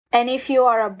And if you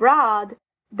are abroad,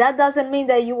 that doesn't mean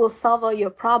that you will solve all your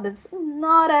problems.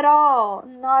 Not at all.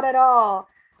 Not at all.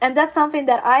 And that's something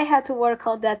that I had to work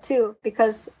on that too,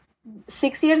 because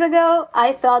 6 years ago,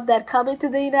 I thought that coming to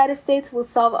the United States would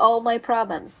solve all my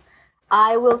problems.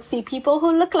 I will see people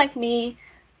who look like me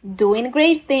doing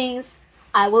great things.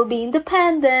 I will be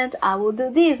independent. I will do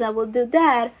this. I will do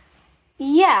that.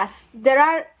 Yes, there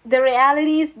are the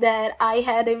realities that I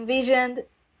had envisioned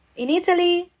in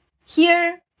Italy,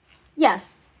 here.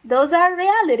 Yes, those are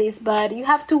realities, but you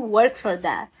have to work for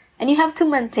that and you have to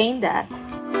maintain that.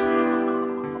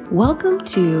 Welcome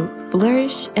to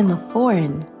Flourish in the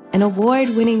Foreign, an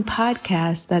award-winning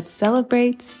podcast that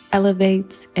celebrates,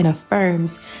 elevates, and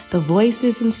affirms the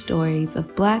voices and stories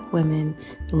of Black women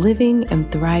living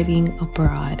and thriving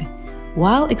abroad,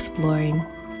 while exploring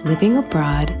living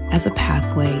abroad as a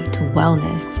pathway to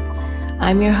wellness.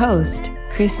 I'm your host,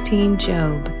 Christine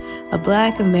Job, a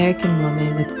Black American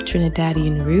woman with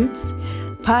Trinidadian roots,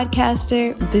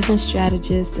 podcaster, business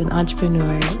strategist, and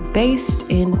entrepreneur based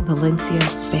in Valencia,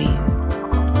 Spain.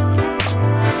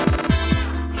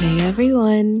 Hey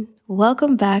everyone,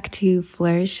 welcome back to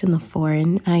Flourish in the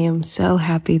Foreign. I am so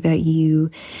happy that you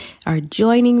are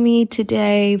joining me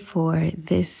today for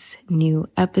this new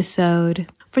episode.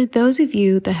 For those of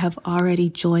you that have already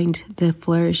joined the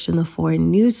Flourish in the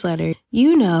Foreign newsletter,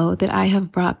 you know that I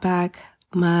have brought back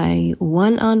my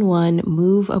one-on-one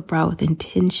move abroad with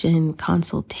intention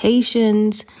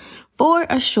consultations for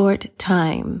a short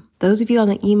time. Those of you on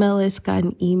the email list got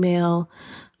an email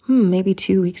maybe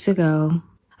 2 weeks ago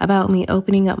about me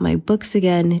opening up my books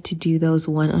again to do those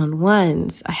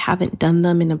one-on-ones. I haven't done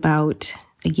them in about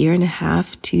a year and a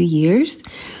half, 2 years.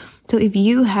 So if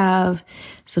you have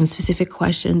some specific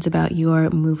questions about your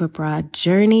move abroad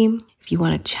journey, if you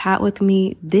want to chat with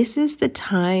me, this is the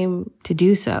time to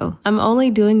do so. I'm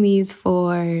only doing these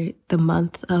for the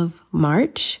month of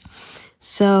March,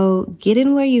 so get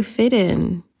in where you fit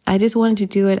in. I just wanted to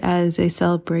do it as a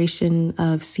celebration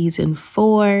of season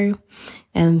 4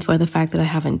 and for the fact that I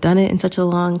haven't done it in such a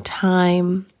long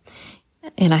time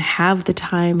and I have the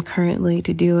time currently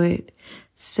to do it.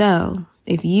 So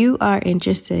if you are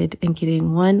interested in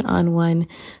getting one-on-one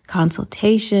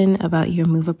consultation about your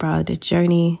move abroad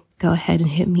journey, go ahead and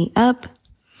hit me up.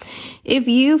 If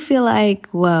you feel like,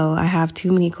 whoa, I have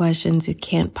too many questions, it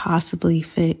can't possibly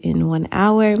fit in 1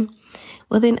 hour,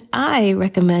 well, then I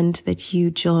recommend that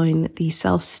you join the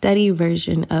self-study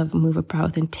version of Move Abroad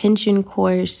with Intention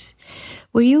course,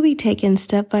 where you'll be taken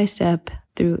step by step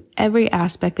through every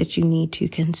aspect that you need to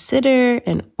consider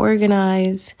and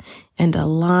organize and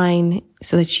align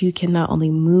so that you can not only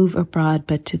move abroad,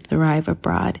 but to thrive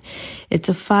abroad. It's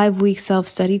a 5-week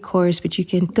self-study course, but you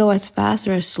can go as fast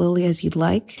or as slowly as you'd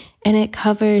like. And it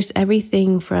covers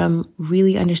everything from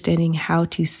really understanding how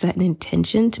to set an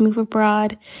intention to move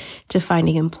abroad, to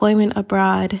finding employment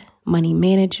abroad, money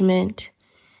management,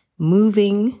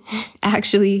 moving,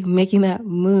 actually making that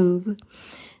move,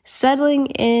 settling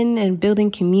in and building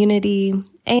community,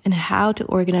 and how to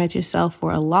organize yourself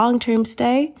for a long-term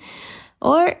stay,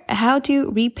 or how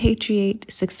to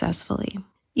repatriate successfully.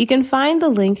 You can find the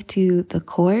link to the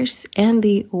course and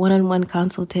the one-on-one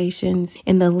consultations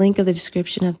in the link of the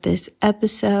description of this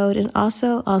episode and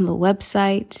also on the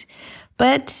website.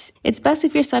 But it's best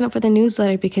if you're signed up for the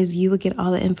newsletter because you will get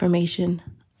all the information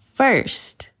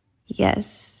first.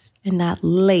 Yes, and not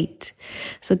late.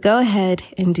 So go ahead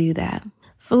and do that.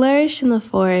 Flourish in the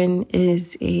Foreign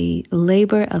is a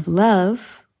labor of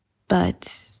love,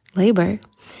 but labor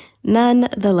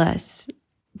nonetheless.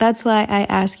 That's why I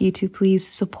ask you to please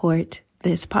support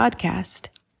this podcast.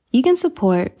 You can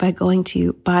support by going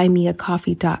to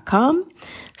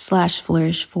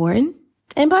buymeacoffee.com/flourishforeign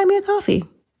and buy me a coffee.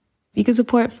 You can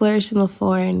support Flourish in the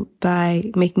Foreign by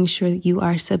making sure that you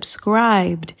are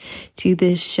subscribed to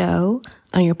this show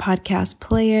on your podcast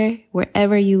player,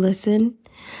 wherever you listen.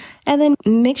 And then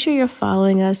make sure you're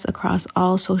following us across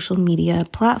all social media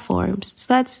platforms.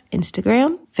 So that's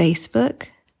Instagram, Facebook,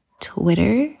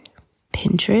 Twitter,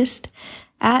 Pinterest,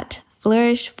 at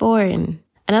Flourish Foreign.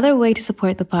 Another way to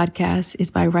support the podcast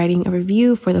is by writing a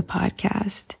review for the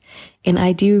podcast. And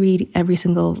I do read every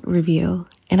single review,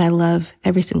 and I love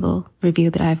every single review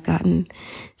that I've gotten.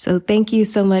 So thank you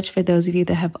so much for those of you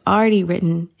that have already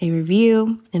written a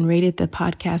review and rated the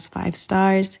podcast 5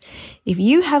 stars. If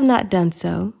you have not done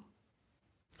so,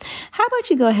 how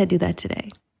about you go ahead and do that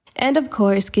today? And of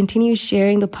course, continue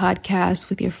sharing the podcast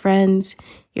with your friends,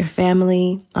 your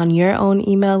family, on your own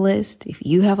email list, if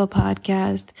you have a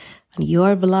podcast, on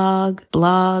your blog,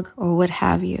 or what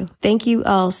have you. Thank you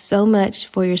all so much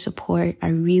for your support. I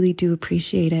really do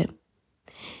appreciate it.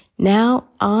 Now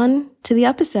on to the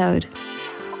episode.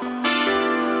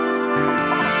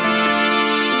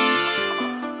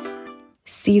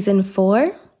 Season 4,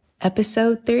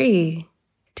 Episode 3.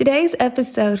 Today's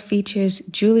episode features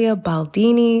Giulia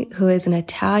Baldini, who is an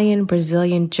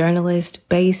Italian-Brazilian journalist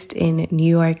based in New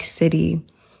York City.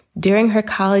 During her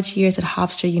college years at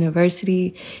Hofstra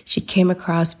University, she came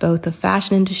across both the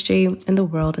fashion industry and the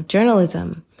world of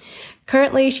journalism.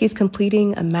 Currently, she's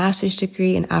completing a master's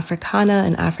degree in Africana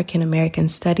and African American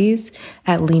Studies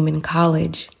at Lehman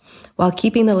College, while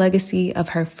keeping the legacy of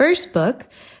her first book,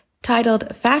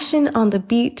 titled Fashion on the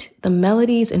Beat, The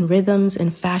Melodies and Rhythms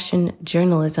in Fashion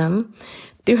Journalism,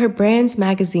 through her Brands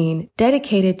magazine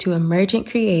dedicated to emergent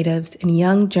creatives and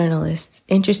young journalists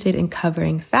interested in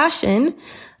covering fashion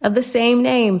of the same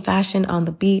name, Fashion on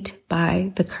the Beat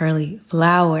by the Curly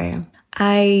Flower.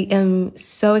 I am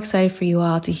so excited for you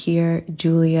all to hear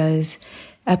Giulia's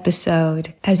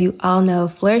episode. As you all know,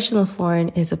 Flourish in the Foreign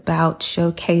is about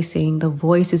showcasing the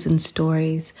voices and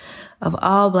stories of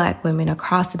all Black women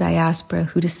across the diaspora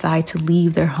who decide to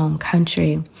leave their home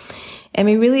country. And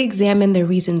we really examine the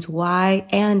reasons why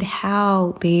and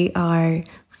how they are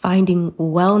finding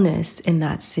wellness in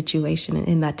that situation and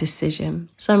in that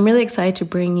decision. So I'm really excited to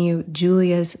bring you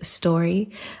Giulia's story.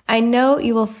 I know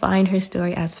you will find her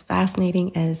story as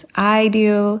fascinating as I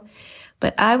do,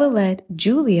 but I will let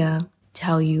Giulia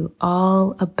tell you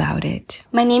all about it.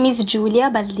 My name is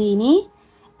Giulia Baldini,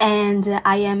 and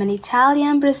I am an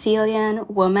Italian-Brazilian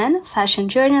woman, fashion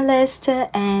journalist,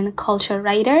 and culture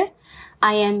writer.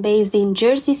 I am based in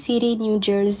Jersey City, New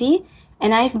Jersey,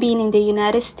 and I've been in the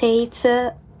United States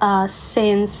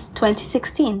since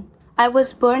 2016. I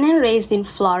was born and raised in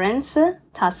Florence,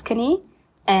 Tuscany,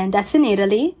 and that's in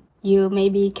Italy. You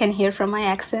maybe can hear from my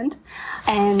accent.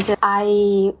 And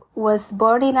I was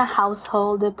born in a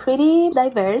household pretty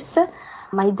diverse.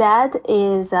 My dad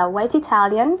is a white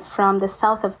Italian from the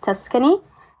south of Tuscany,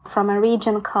 from a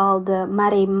region called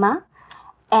Maremma.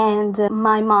 And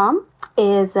my mom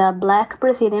is a Black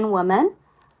Brazilian woman,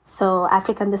 so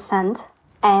African descent.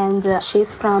 And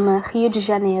she's from Rio de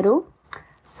Janeiro.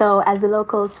 So as the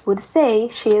locals would say,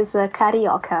 she is a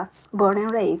carioca, born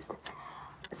and raised.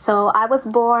 So I was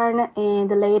born in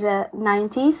the late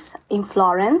 90s in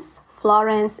Florence.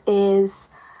 Florence is,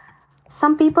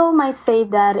 some people might say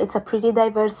that it's a pretty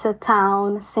diverse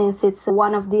town since it's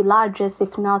one of the largest,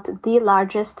 if not the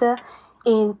largest,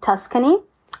 in Tuscany.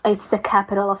 It's the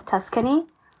capital of Tuscany.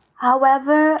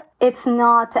 However, it's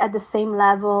not at the same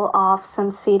level of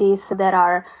some cities that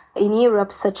are in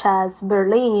Europe, such as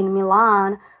Berlin,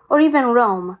 Milan, or even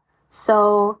Rome.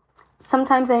 So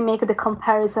sometimes I make the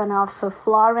comparison of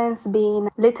Florence being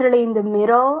literally in the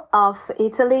middle of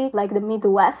Italy, like the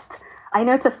Midwest. I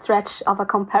know it's a stretch of a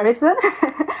comparison,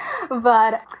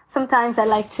 but sometimes I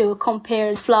like to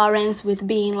compare Florence with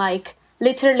being like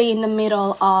literally in the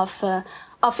middle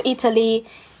of Italy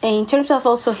in terms of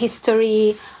also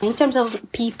history, in terms of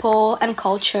people and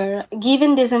culture.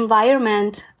 Given this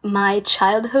environment, my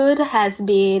childhood has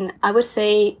been, I would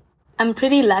say, I'm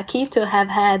pretty lucky to have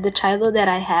had the childhood that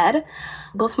I had.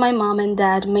 Both my mom and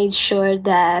dad made sure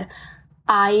that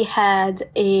I had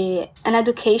an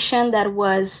education that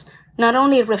was not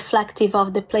only reflective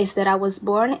of the place that I was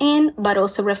born in, but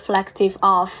also reflective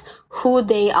of who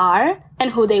they are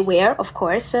and who they were, of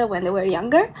course, when they were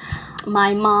younger.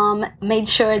 My mom made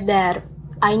sure that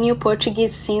I knew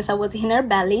Portuguese since I was in her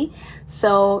belly.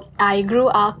 So I grew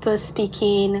up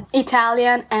speaking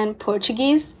Italian and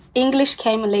Portuguese. English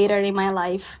came later in my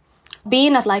life.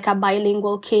 Being like a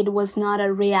bilingual kid was not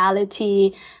a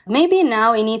reality. Maybe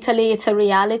now in Italy it's a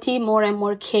reality. More and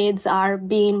more kids are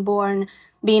being born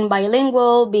being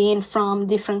bilingual, being from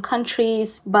different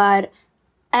countries. But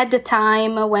at the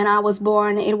time when I was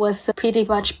born, it was pretty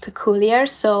much peculiar.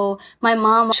 So my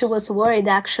mom, she was worried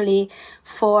actually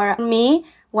for me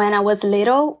when I was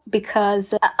little,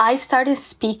 because I started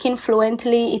speaking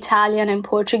fluently Italian and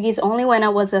Portuguese only when I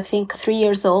was, I think, 3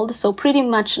 years old. So pretty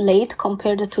much late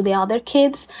compared to the other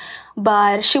kids.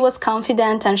 But she was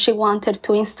confident and she wanted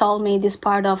to install me this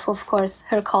part of course,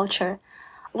 her culture.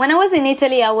 When I was in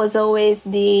Italy, I was always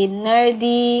the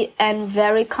nerdy and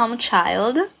very calm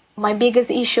child. My biggest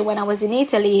issue when I was in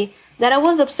Italy that I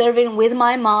was observing with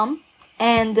my mom,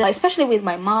 and especially with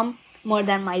my mom more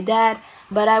than my dad,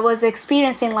 but I was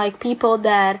experiencing like people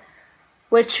that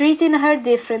were treating her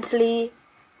differently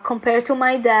compared to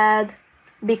my dad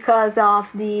because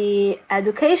of the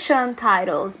education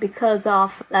titles, because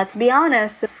of, let's be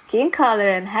honest, skin color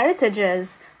and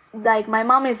heritages. Like my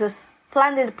mom is a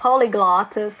splendid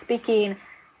polyglot, speaking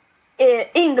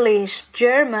English,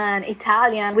 German,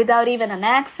 Italian without even an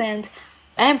accent,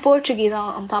 and Portuguese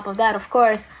on top of that, of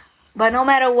course. But no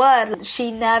matter what,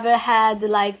 she never had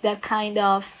like that kind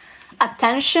of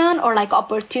attention or like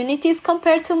opportunities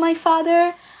compared to my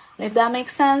father, if that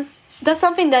makes sense. That's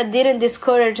something that didn't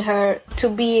discourage her to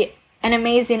be an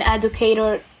amazing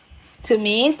educator to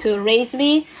me, to raise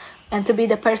me, and to be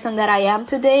the person that I am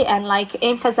today, and like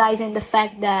emphasizing the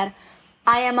fact that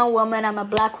I am a woman, I'm a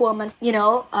Black woman,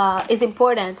 is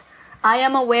important. I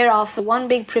am aware of one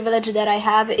big privilege that I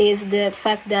have is the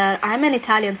fact that I'm an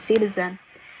Italian citizen.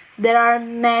 There are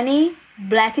many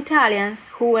Black Italians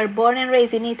who were born and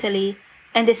raised in Italy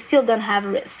and they still don't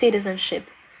have citizenship.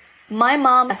 My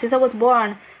mom, since I was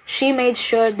born, she made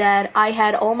sure that I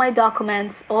had all my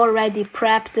documents already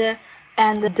prepped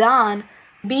and done.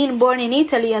 Being born in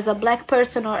Italy as a Black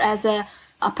person or as a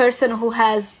person who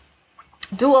has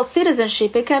dual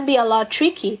citizenship, it can be a lot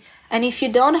tricky. And if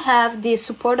you don't have the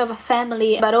support of a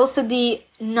family, but also the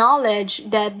knowledge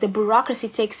that the bureaucracy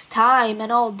takes time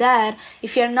and all that,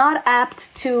 if you're not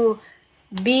apt to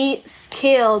be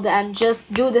skilled and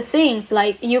just do the things,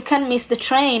 like you can miss the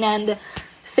train and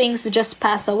things just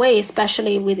pass away,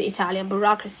 especially with Italian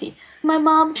bureaucracy. My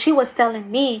mom, she was telling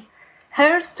me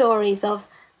her stories of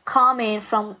coming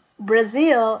from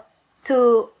Brazil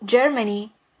to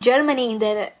Germany in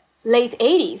the late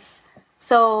 80s.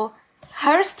 So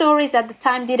her stories at the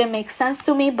time didn't make sense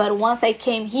to me, but once I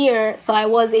came here, so I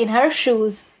was in her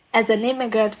shoes as an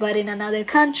immigrant, but in another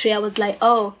country, I was like,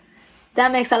 oh,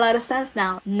 that makes a lot of sense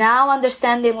now. Now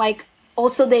understanding like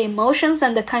also the emotions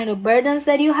and the kind of burdens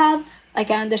that you have,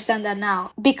 like I understand that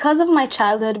now. Because of my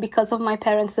childhood, because of my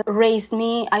parents raised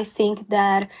me, I think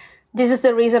that this is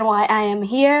the reason why I am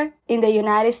here in the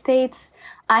United States.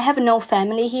 I have no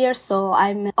family here, so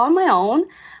I'm on my own.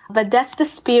 But that's the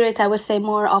spirit, I would say,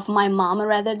 more of my mom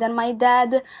rather than my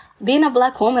dad. Being a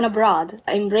Black woman abroad,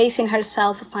 embracing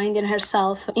herself, finding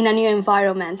herself in a new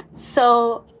environment.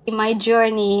 So my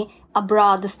journey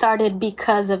abroad started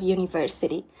because of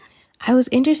university. I was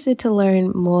interested to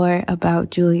learn more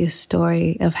about Giulia's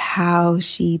story of how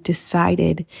she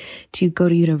decided to go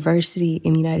to university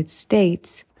in the United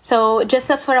States. So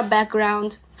just for a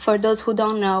background, for those who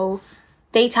don't know,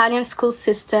 the Italian school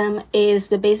system is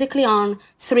basically on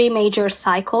 3 major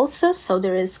cycles. So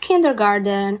there is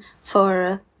kindergarten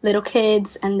for little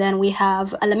kids, and then we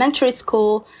have elementary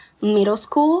school, middle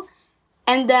school,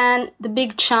 and then the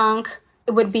big chunk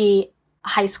would be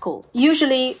high school.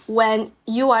 Usually when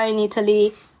you are in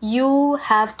Italy, you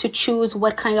have to choose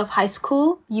what kind of high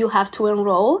school you have to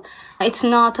enroll. It's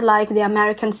not like the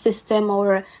American system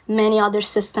or many other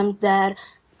systems that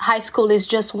high school is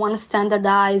just one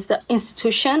standardized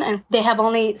institution and they have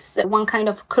only one kind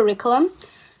of curriculum.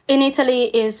 In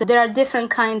Italy, there are different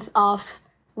kinds of,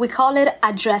 we call it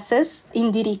addresses,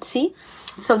 indirizzi.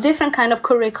 So different kind of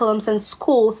curriculums and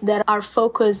schools that are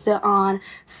focused on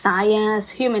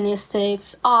science,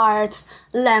 humanistics, arts,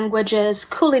 languages,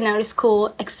 culinary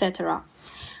school, etc.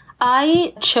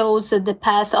 I chose the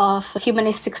path of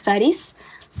humanistic studies.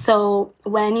 So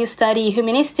when you study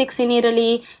humanistics in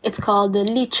Italy, it's called the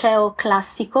Liceo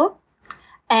Classico.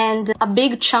 And a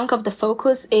big chunk of the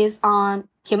focus is on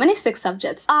humanistic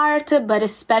subjects, art, but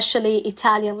especially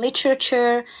Italian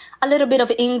literature, a little bit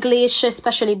of English,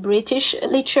 especially British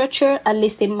literature, at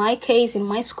least in my case, in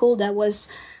my school, that was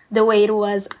the way it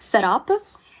was set up.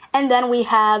 And then we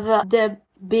have the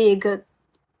big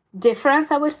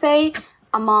difference, I would say,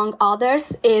 among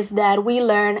others, is that we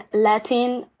learn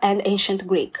Latin and ancient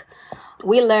Greek.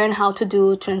 We learn how to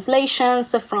do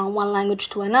translations from one language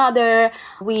to another.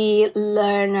 We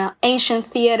learn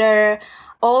ancient theater,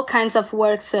 all kinds of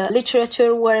works,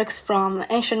 literature works from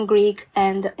ancient Greek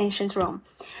and ancient Rome.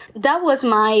 That was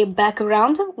my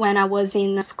background when I was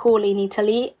in school in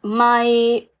Italy.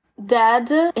 My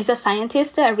dad is a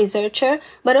scientist, a researcher,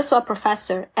 but also a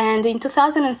professor. And in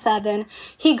 2007,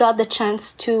 he got the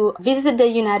chance to visit the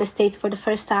United States for the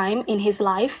first time in his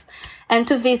life and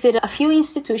to visit a few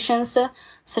institutions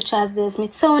such as the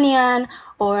Smithsonian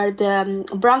or the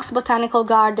Bronx Botanical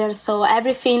Garden. So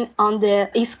everything on the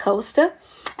East Coast.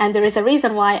 And there is a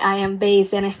reason why I am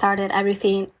based and I started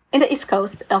everything in the East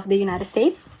Coast of the United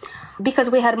States, because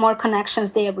we had more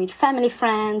connections there with family,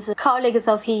 friends, colleagues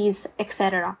of his,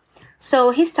 etc. So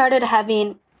he started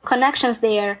having connections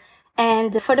there.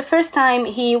 And for the first time,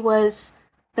 he was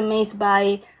amazed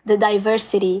by the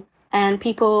diversity and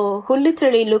people who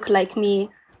literally look like me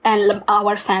and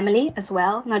our family as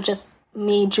well, not just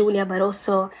me, Giulia, but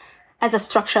also as a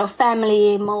structure of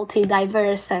family,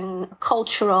 multi-diverse and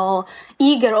cultural,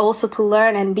 eager also to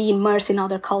learn and be immersed in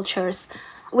other cultures,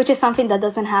 which is something that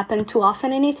doesn't happen too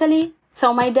often in Italy.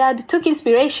 So my dad took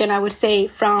inspiration, I would say,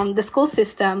 from the school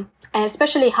system, and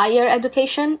especially higher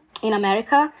education in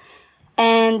America.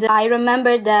 And I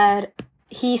remember that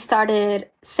he started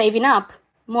saving up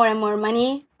more and more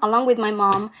money along with my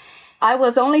mom. I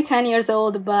was only 10 years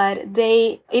old, but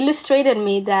they illustrated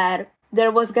me that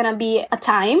there was going to be a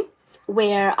time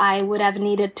where I would have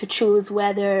needed to choose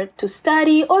whether to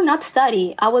study or not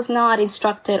study. I was not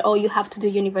instructed, oh, you have to do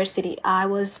university. I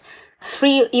was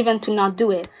free even to not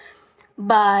do it.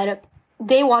 But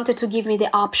they wanted to give me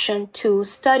the option to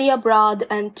study abroad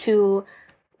and to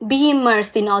be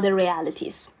immersed in other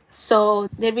realities. So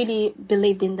they really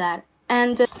believed in that.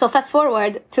 And so fast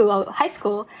forward to high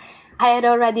school, I had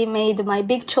already made my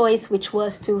big choice, which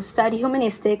was to study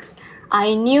humanistics.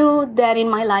 I knew that in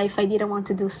my life I didn't want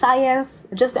to do science,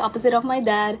 just the opposite of my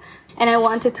dad. And I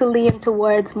wanted to lean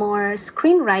towards more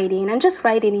screenwriting and just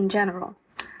writing in general.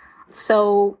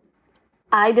 So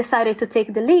I decided to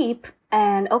take the leap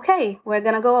and okay, we're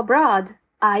gonna go abroad.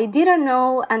 I didn't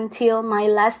know until my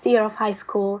last year of high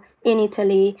school in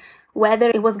Italy whether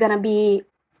it was gonna be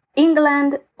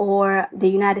England or the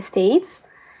United States.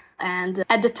 And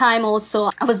at the time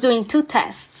also, I was doing 2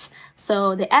 tests.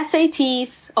 So the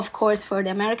SATs, of course, for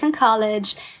the American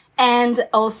college, and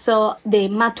also the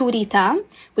Maturita,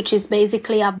 which is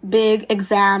basically a big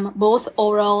exam, both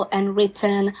oral and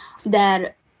written,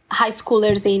 that high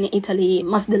schoolers in Italy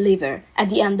must deliver at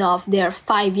the end of their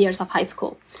 5 years of high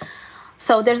school.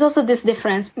 So there's also this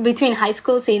difference between high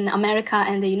schools in America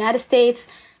and the United States,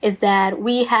 is that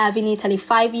we have in Italy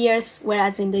 5 years,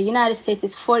 whereas in the United States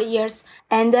it's 4 years.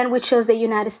 And then we chose the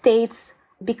United States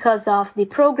because of the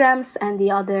programs and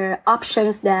the other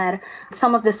options that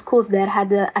some of the schools that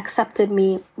had accepted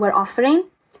me were offering.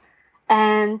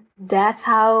 And that's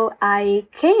how I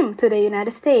came to the United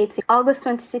States. In August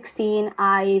 2016,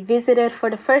 I visited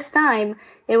for the first time.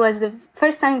 It was the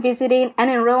first time visiting and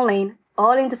enrolling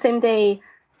all in the same day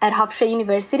at Hofstra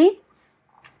University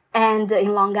and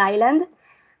in Long Island.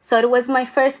 So it was my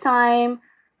first time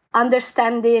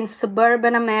understanding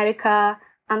suburban America,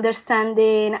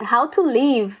 understanding how to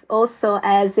live also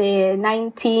as a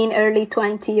 19, early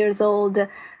 20 years old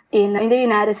in the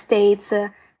United States,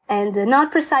 and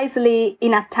not precisely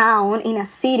in a town, in a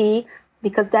city,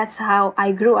 because that's how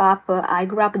I grew up. I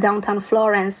grew up downtown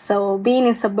Florence, so being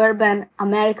in suburban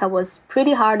America was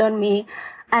pretty hard on me.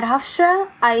 At Hofstra,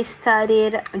 I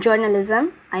studied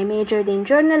journalism. I majored in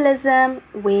journalism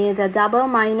with a double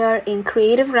minor in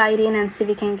creative writing and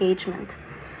civic engagement.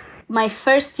 My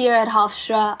first year at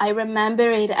Hofstra, I remember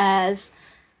it as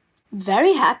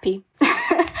very happy.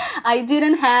 I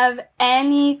didn't have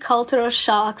any cultural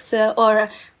shocks, or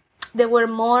there were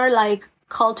more like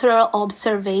cultural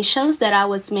observations that I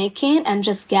was making and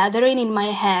just gathering in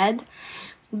my head.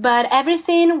 But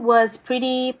everything was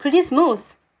pretty smooth.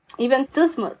 Even too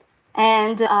smooth.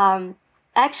 And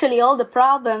actually all the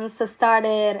problems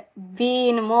started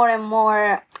being more and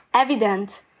more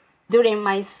evident during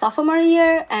my sophomore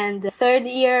year and third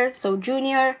year, so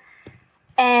junior.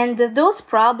 And those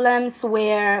problems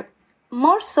were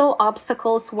more so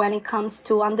obstacles when it comes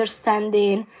to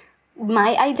understanding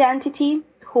my identity,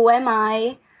 who am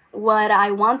I, what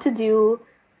I want to do,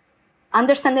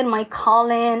 understanding my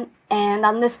calling, and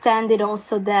understanding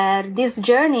also that this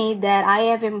journey that I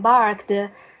have embarked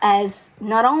as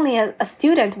not only a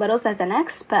student, but also as an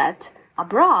expat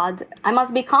abroad, I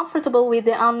must be comfortable with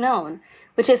the unknown,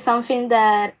 which is something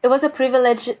that it was a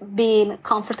privilege being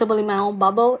comfortable in my own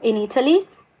bubble in Italy.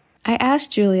 I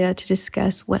asked Giulia to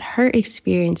discuss what her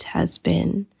experience has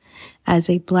been as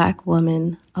a Black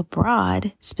woman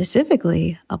abroad,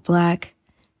 specifically a Black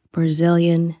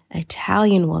Brazilian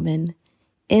Italian woman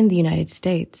in the United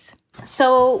States.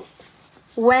 So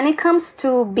when it comes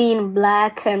to being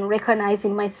Black and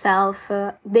recognizing myself,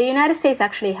 the United States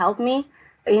actually helped me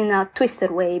in a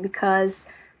twisted way, because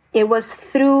it was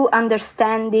through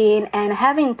understanding and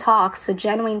having talks,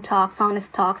 genuine talks,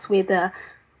 honest talks with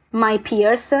my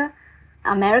peers,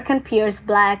 American peers,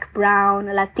 Black, brown,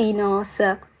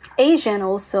 Latinos, Asian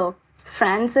also,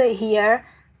 friends here.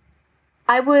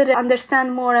 I would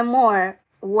understand more and more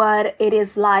what it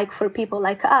is like for people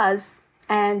like us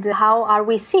and how are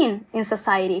we seen in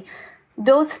society.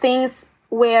 Those things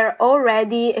were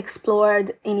already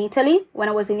explored in Italy, when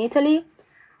I was in Italy,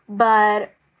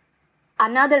 but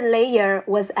another layer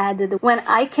was added when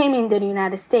I came in the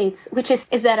United States, which is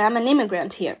that I'm an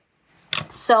immigrant here.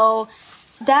 So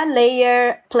that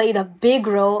layer played a big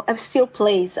role, and still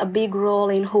plays a big role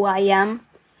in who I am,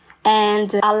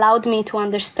 and allowed me to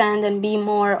understand and be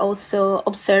more also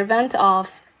observant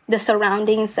of the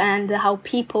surroundings and how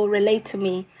people relate to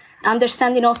me.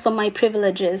 Understanding also my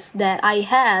privileges that I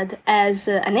had as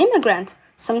an immigrant.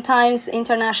 Sometimes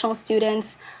international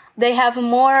students, they have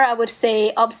more, I would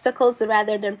say, obstacles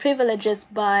rather than privileges,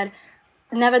 but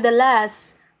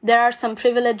nevertheless, there are some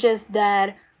privileges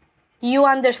that you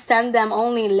understand them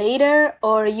only later,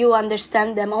 or you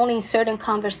understand them only in certain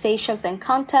conversations and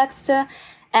contexts.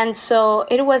 And so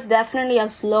it was definitely a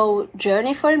slow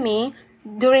journey for me.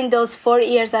 During those 4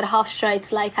 years at Hofstra,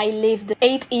 it's like I lived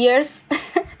 8 years,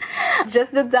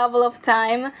 just the double of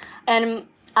time. And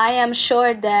I am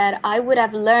sure that I would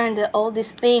have learned all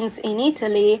these things in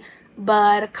Italy,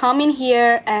 but coming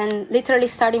here and literally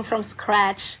starting from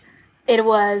scratch,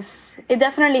 it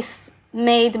definitely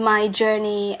made my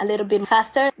journey a little bit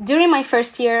faster. During my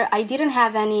first year, I didn't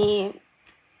have any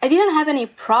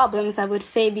problems, I would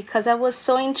say, because I was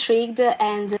so intrigued,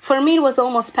 and for me it was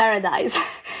almost paradise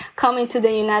coming to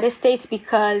the United States,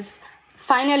 because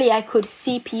finally I could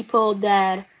see people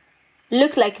that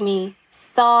looked like me,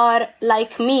 thought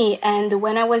like me. And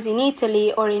when I was in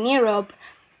Italy or in Europe,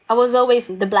 I was always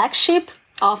the black sheep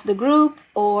of the group,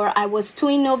 or I was too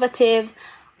innovative,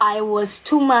 I was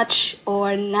too much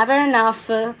or never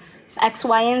enough, X,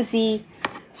 Y, and Z.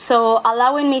 So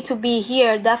allowing me to be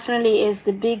here definitely is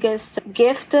the biggest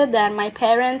gift that my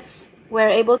parents were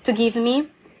able to give me.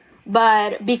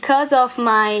 But because of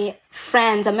my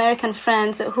friends, American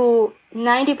friends, who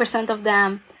 90% of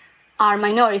them are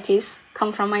minorities,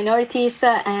 come from minorities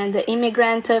and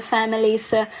immigrant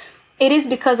families, it is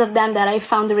because of them that I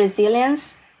found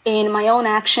resilience in my own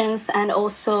actions and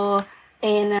also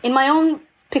in my own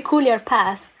peculiar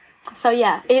path. So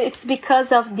yeah, it's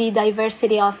because of the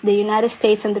diversity of the United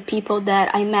States and the people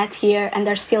that I met here and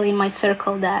are still in my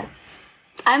circle that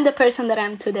I'm the person that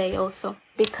I'm today also.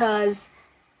 Because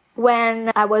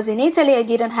when I was in Italy, I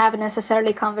didn't have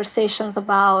necessarily conversations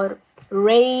about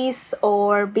race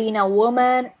or being a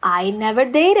woman. I never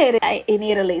dated in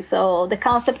Italy. So the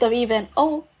concept of even,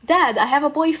 oh, Dad, I have a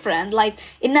boyfriend, like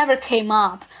it never came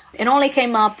up. It only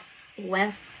came up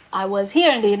once I was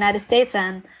here in the United States,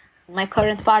 and my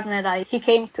current partner, he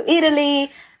came to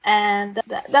Italy, and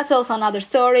that's also another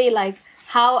story, like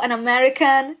how an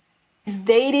American is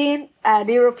dating an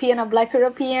European, a Black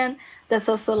European. That's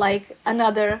also like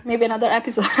maybe another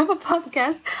episode of a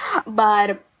podcast.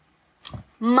 But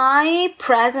my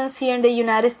presence here in the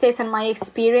United States and my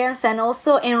experience, and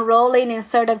also enrolling in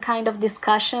certain kind of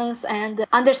discussions and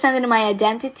understanding my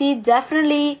identity,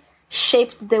 definitely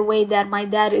shaped the way that my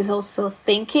dad is also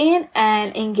thinking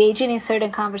and engaging in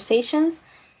certain conversations.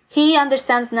 He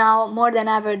understands now more than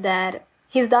ever that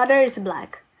his daughter is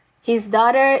Black. His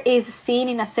daughter is seen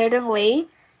in a certain way,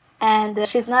 and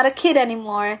she's not a kid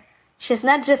anymore. She's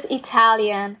not just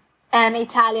Italian and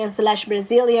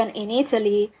Italian/Brazilian in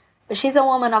Italy, but she's a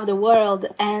woman of the world.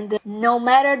 And no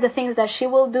matter the things that she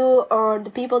will do or the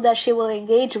people that she will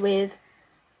engage with,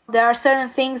 there are certain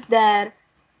things that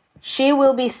she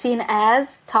will be seen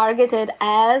as, targeted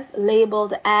as,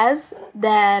 labeled as,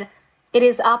 that it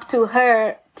is up to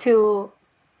her to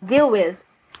deal with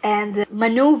and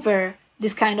maneuver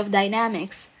this kind of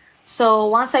dynamics. So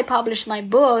once I published my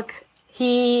book,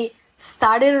 he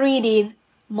started reading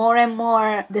more and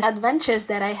more the adventures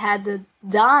that I had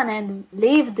done and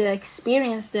lived,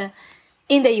 experienced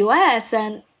in the US.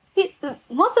 And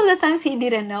most of the times he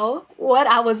didn't know what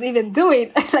I was even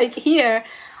doing like here.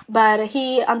 But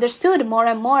he understood more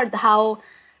and more how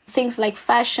things like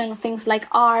fashion, things like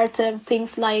art, and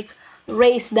things like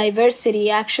race diversity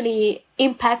actually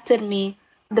impacted me,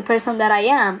 the person that I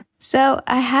am. So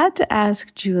I had to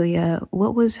ask Giulia,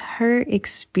 what was her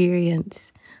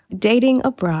experience dating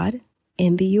abroad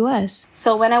in the US?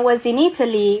 So when I was in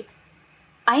Italy,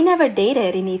 I never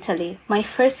dated in Italy. My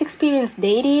first experience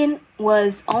dating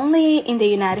was only in the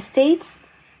United States.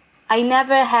 I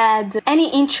never had any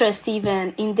interest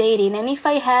even in dating. And if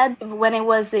I had, when I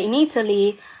was in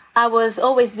Italy, I was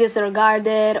always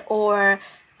disregarded, or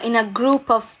in a group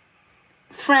of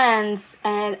friends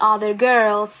and other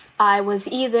girls, I was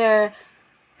either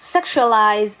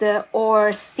sexualized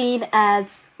or seen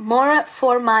as more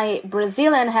for my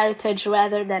Brazilian heritage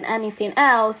rather than anything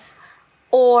else.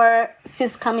 Or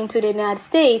since coming to the United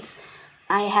States,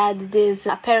 I had this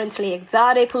apparently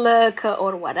exotic look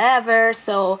or whatever.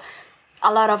 So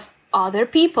a lot of other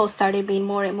people started being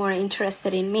more and more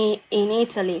interested in me in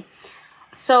Italy.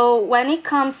 So when it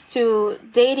comes to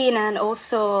dating and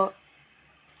also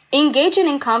engaging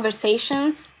in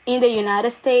conversations in the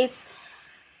United States,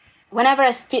 whenever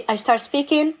I start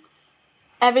speaking,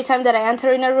 every time that I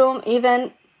enter in a room,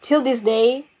 even till this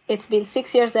day, it's been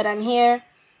 6 years that I'm here,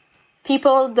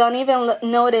 people don't even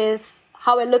notice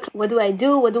how I look. What do I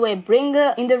do? What do I bring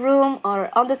in the room or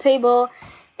on the table?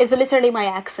 It's literally my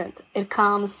accent. It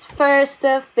comes first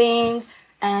thing,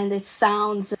 and it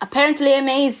sounds apparently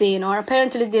amazing, or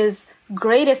apparently this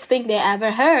greatest thing they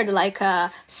ever heard, like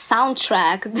a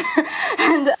soundtrack.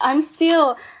 And I'm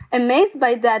still amazed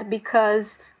by that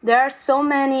because there are so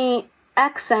many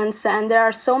accents and there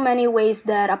are so many ways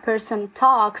that a person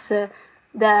talks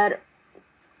that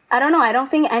I don't know, I don't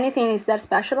think anything is that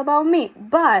special about me,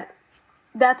 but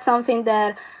that's something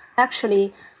that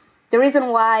actually the reason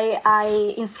why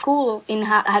in school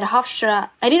at Hofstra,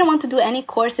 I didn't want to do any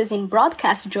courses in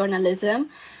broadcast journalism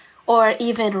or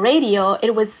even radio.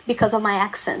 It was because of my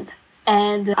accent.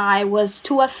 And I was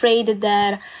too afraid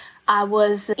that I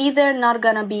was either not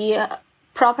going to be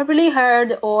properly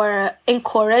heard or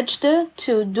encouraged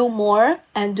to do more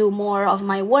and do more of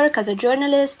my work as a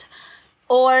journalist,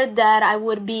 or that I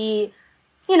would be,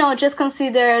 just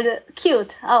considered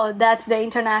cute. Oh, that's the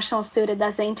international student,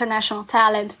 that's the international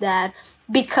talent that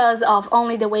because of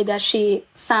only the way that she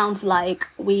sounds like,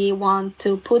 we want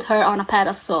to put her on a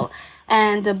pedestal.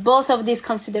 And both of these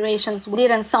considerations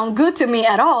didn't sound good to me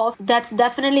at all. That's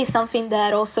definitely something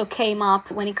that also came up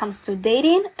when it comes to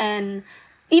dating and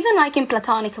even like in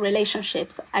platonic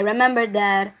relationships. I remember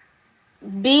that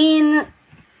being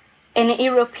an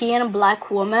European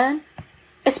Black woman,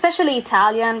 especially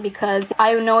Italian, because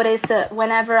I noticed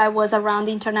whenever I was around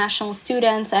international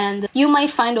students, and you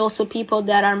might find also people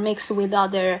that are mixed with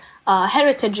other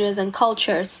heritages and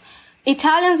cultures.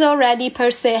 Italians already per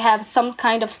se have some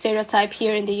kind of stereotype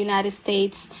here in the United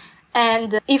States.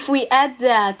 And if we add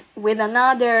that with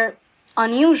another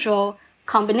unusual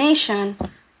combination,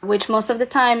 which most of the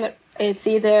time it's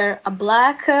either a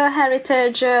Black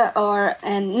heritage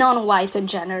and non-white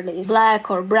generally, Black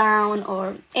or brown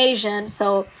or Asian.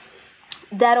 So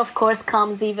that of course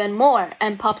comes even more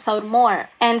and pops out more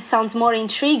and sounds more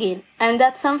intriguing. And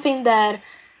that's something that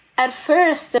at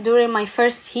first, during my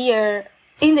first year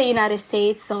in the United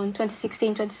States, so in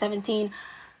 2016, 2017,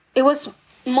 it was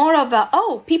more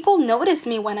of people notice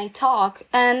me when I talk.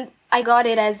 And I got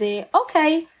it as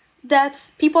okay,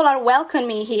 people are welcoming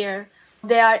me here.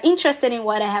 They are interested in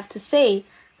what I have to say.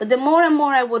 But the more and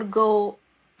more I would go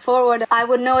forward, I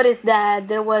would notice that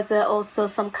there was also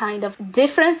some kind of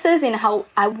differences in how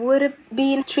I would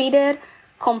be treated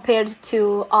compared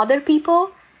to other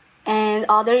people and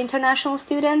other international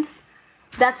students.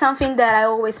 That's something that I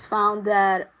always found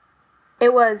that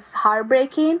it was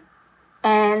heartbreaking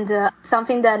and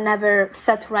something that never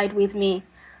sat right with me.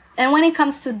 And when it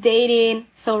comes to dating,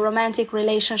 so romantic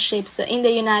relationships in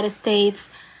the United States,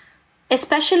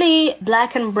 especially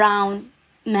Black and brown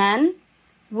men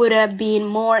would have been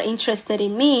more interested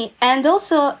in me. And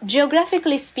also,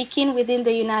 geographically speaking, within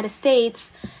the United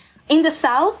States, in the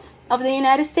south of the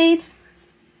United States,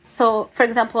 so for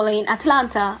example, in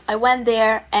Atlanta, I went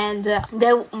there and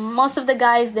most of the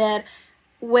guys that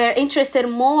were interested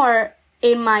more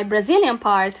in my Brazilian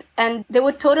part, and they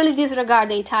would totally disregard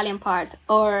the Italian part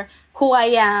or who I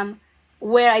am,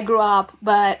 where I grew up,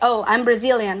 but I'm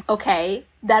Brazilian. Okay,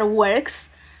 that works.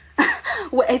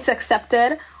 It's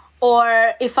accepted.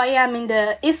 Or if I am in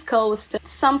the East Coast,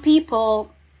 some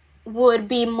people would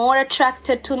be more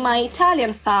attracted to my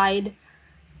Italian side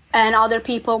and other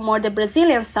people more the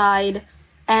Brazilian side,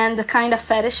 and kind of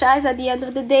fetishize at the end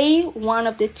of the day, one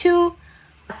of the two.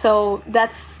 So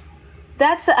that's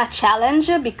a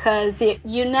challenge because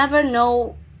you never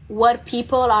know what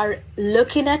people are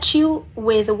looking at you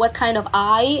with, what kind of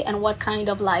eye and what kind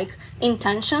of like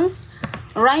intentions.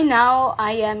 Right now,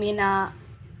 I am in a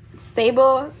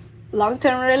stable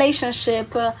long-term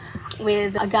relationship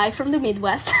with a guy from the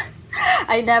Midwest.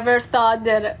 I never thought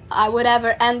that I would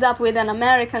ever end up with an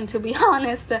American, to be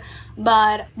honest.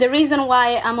 But the reason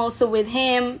why I'm also with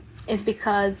him is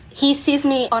because he sees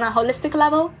me on a holistic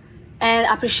level and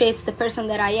appreciates the person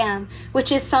that I am,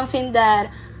 which is something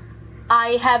that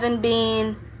I haven't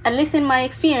been, at least in my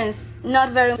experience, not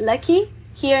very lucky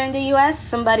here in the US.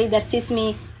 Somebody that sees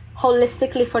me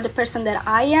holistically for the person that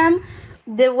I am.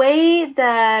 The way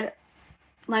that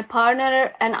my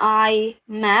partner and I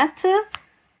met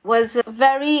was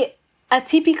very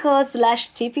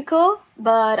atypical/typical,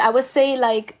 but I would say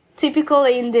like typical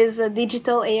in this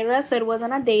digital era. So it was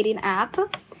on a dating app,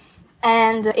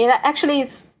 and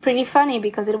it's pretty funny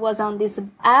because it was on this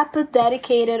app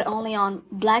dedicated only on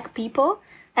Black people,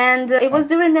 and it was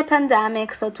during the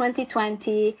pandemic, so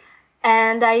 2020.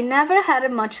 And I never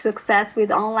had much success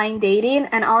with online dating.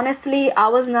 And honestly, I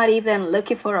was not even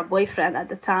looking for a boyfriend at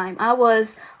the time. I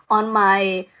was on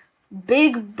my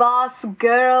big boss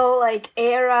girl like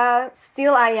era.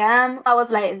 Still I am. I was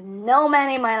like, no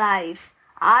man in my life.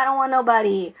 I don't want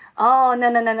nobody. Oh,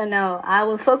 no. I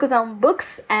will focus on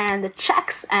books and the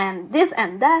checks and this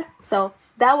and that. So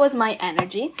that was my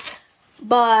energy.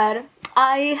 But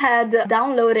I had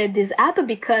downloaded this app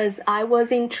because I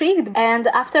was intrigued. And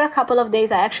after a couple of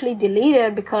days, I actually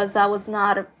deleted because I was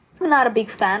not I'm not a big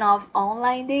fan of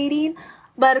online dating,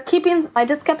 but I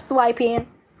just kept swiping,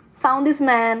 found this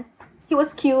man, he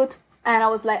was cute, and I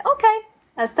was like, okay,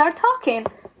 let's start talking.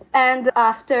 And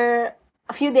after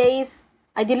a few days,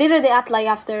 I deleted the app like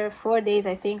after 4 days,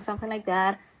 I think, something like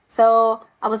that. So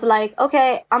I was like,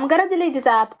 okay, I'm gonna delete this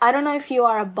app. I don't know if you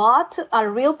are a bot, a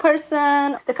real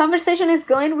person. The conversation is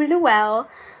going really well,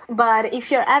 but if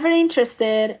you're ever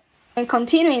interested in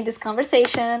continuing this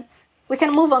conversation, we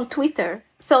can move on Twitter.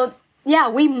 So yeah,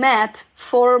 we met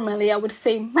formally, I would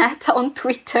say met on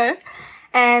Twitter,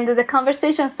 and the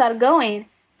conversation started going.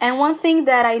 And one thing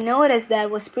that I noticed that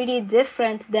was pretty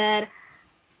different, that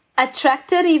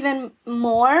attracted even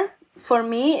more for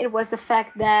me, it was the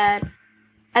fact that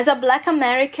as a Black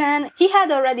American, he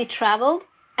had already traveled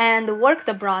and worked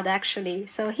abroad, actually.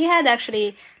 So he had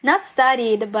actually not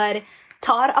studied, but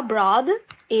taught abroad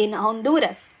in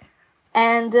Honduras.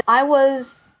 And I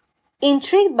was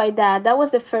intrigued by that. That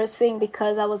was the first thing,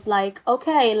 because I was like,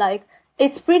 okay, like,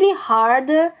 it's pretty hard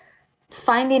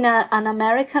finding an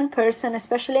American person,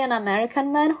 especially an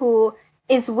American man who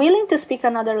is willing to speak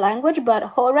another language, but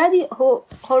who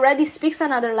already speaks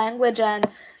another language and,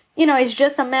 you know, is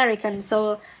just American,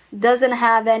 so doesn't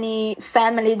have any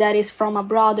family that is from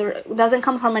abroad or doesn't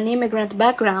come from an immigrant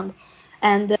background.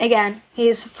 And again,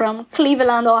 he's from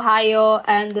Cleveland, Ohio,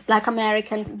 and Black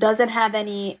American, doesn't have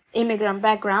any immigrant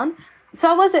background. So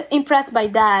I was impressed by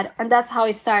that, and that's how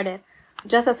it started,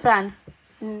 just as friends.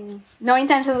 No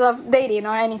intentions of dating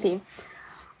or anything.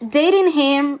 Dating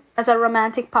him as a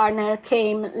romantic partner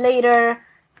came later,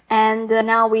 and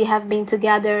now we have been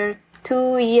together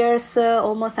 2 years,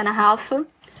 almost and a half.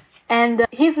 And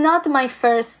he's not my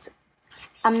first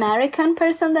American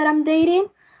person that I'm dating,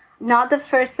 not the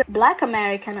first Black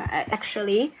American,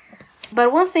 actually.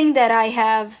 But one thing that I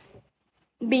have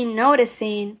been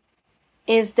noticing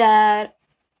is that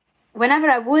whenever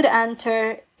I would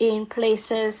enter in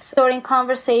places or in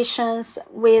conversations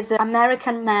with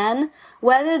American men,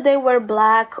 whether they were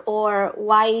Black or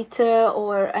white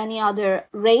or any other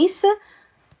race,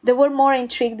 they were more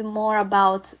intrigued more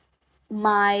about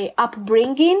my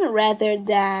upbringing rather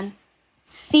than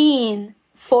seeing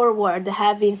forward,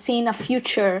 seen a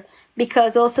future.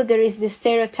 Because also there is this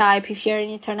stereotype, if you're an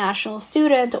international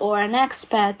student or an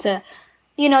expat,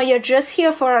 you know, you're just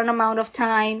here for an amount of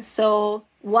time, so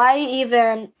why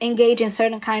even engage in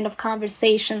certain kind of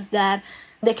conversations that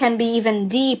they can be even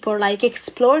deep, or like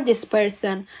explore this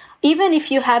person, even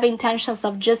if you have intentions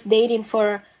of just dating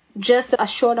for just a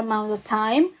short amount of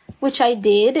time, which I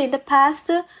did in the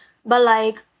past, but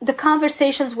like the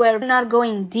conversations were not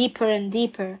going deeper and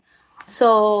deeper.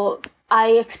 So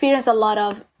I experienced a lot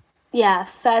of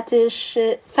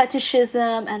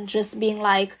fetishism and just being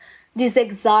like this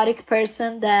exotic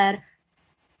person that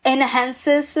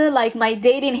enhances like my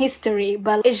dating history,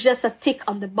 but it's just a tick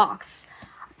on the box.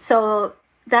 So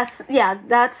that's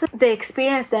the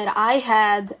experience that I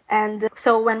had. And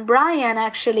so when Brian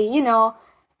actually, you know,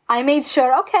 I made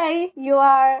sure, okay, you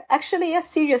are actually a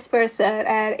serious person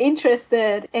and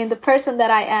interested in the person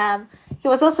that I am. He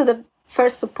was also the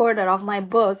first supporter of my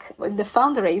book, the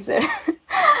fundraiser.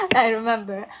 I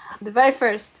remember the very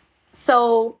first.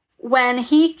 So when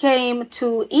he came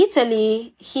to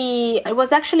Italy, it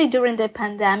was actually during the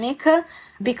pandemic.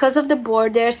 Because of the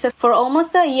borders, for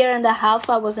almost a year and a half,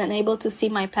 I wasn't able to see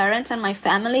my parents and my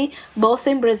family, both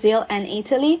in Brazil and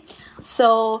Italy.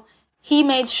 So he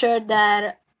made sure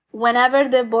that whenever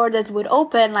the borders would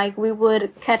open, like we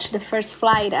would catch the first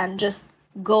flight and just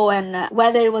go, and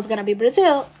whether it was going to be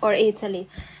Brazil or Italy.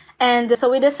 And so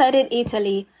we decided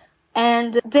Italy.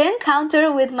 And the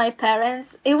encounter with my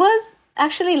parents, it was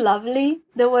actually lovely.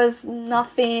 There was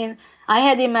nothing I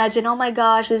had imagined, oh my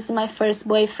gosh, this is my first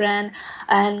boyfriend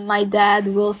and my dad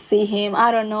will see him.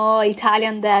 I don't know,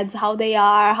 Italian dads, how they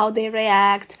are, how they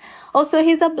react. Also,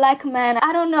 he's a Black man.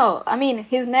 I don't know. I mean,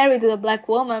 he's married to a Black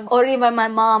woman. Or even my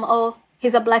mom, oh,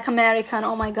 he's a Black American.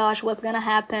 Oh my gosh, what's gonna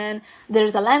happen?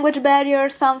 There's a language barrier or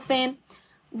something.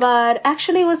 But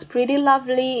actually it was pretty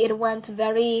lovely. It went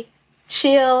very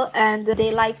chill and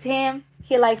they liked him.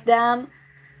 He liked them.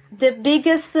 The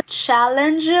biggest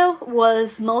challenge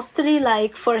was mostly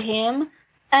like for him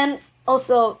and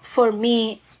also for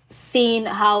me, seeing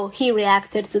how he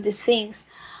reacted to these things.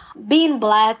 Being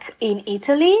Black in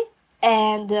Italy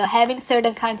and having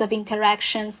certain kinds of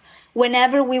interactions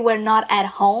whenever we were not at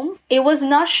home, it was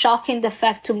not shocking the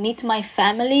fact to meet my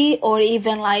family or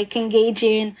even like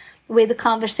engaging with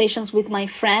conversations with my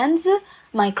friends,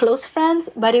 my close friends,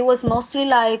 but it was mostly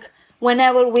like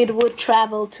whenever we would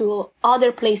travel to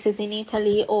other places in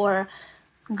Italy or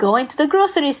going to the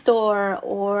grocery store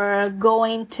or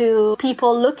going to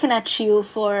people looking at you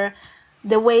for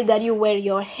the way that you wear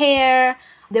your hair,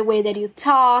 the way that you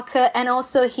talk. And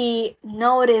also he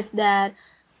noticed that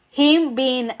him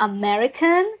being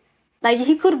American, like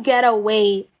he could get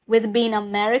away with being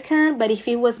American, but if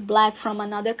he was black from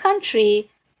another country,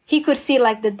 he could see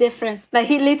like the difference. Like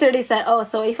he literally said, oh,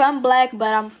 so if I'm black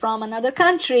but I'm from another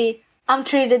country, I'm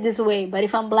treated this way. But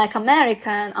if I'm black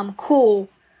American, I'm cool,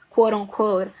 quote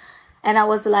unquote. And I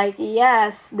was like,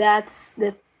 yes, that's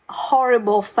the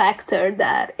horrible factor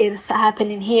that is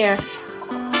happening here.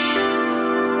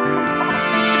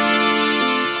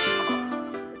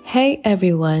 Hey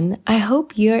everyone, I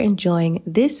hope you're enjoying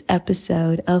this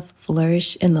episode of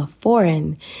Flourish in the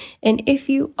Foreign. And if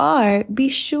you are, be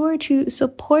sure to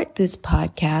support this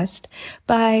podcast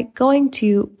by going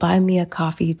to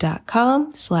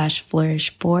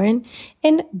buymeacoffee.com/flourishforeign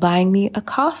and buying me a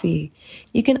coffee.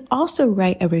 You can also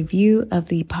write a review of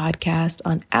the podcast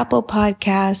on Apple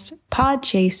Podcasts,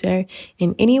 Podchaser,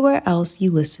 and anywhere else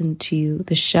you listen to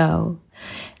the show.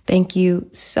 Thank you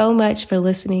so much for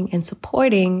listening and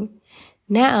supporting.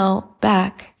 Now,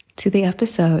 back to the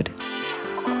episode.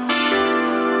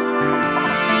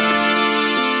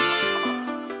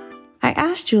 I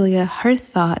asked Giulia her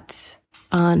thoughts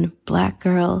on Black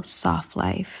girl soft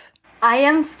life. I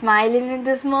am smiling in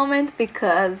this moment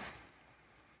because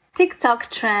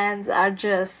TikTok trends are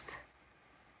just...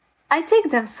 I take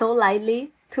them so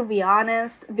lightly, to be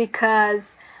honest,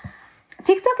 because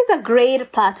TikTok is a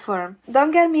great platform. Don't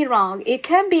get me wrong. It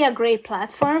can be a great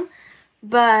platform,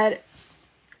 but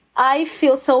I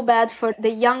feel so bad for the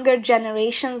younger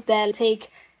generations that take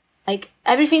like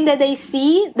everything that they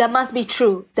see that must be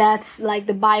true. That's like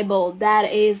the Bible.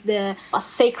 That is a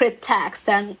sacred text,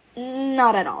 and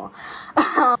not at all.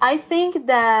 I think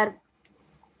that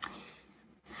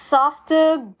soft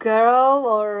girl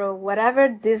or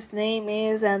whatever this name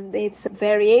is and its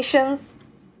variations,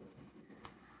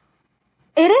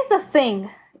 it is a thing,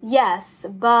 yes,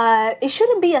 but it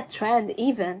shouldn't be a trend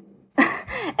even.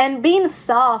 And being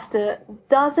soft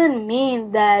doesn't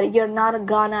mean that you're not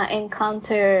gonna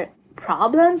encounter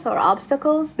problems or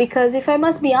obstacles, because if I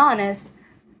must be honest,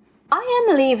 I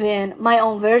am living my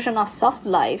own version of soft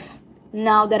life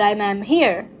now that I'm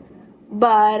here.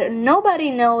 But nobody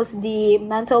knows the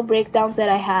mental breakdowns that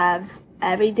I have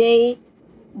every day,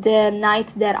 the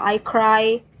nights that I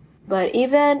cry. But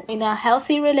even in a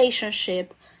healthy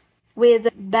relationship with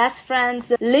best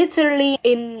friends, literally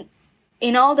in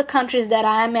all the countries that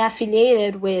I am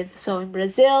affiliated with, so in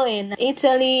Brazil, in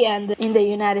Italy, and in the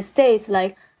United States,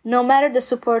 like no matter the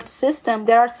support system,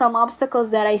 there are some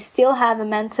obstacles that I still have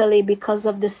mentally because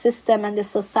of the system and the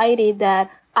society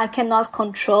that I cannot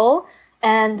control.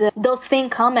 And those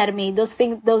things come at me, those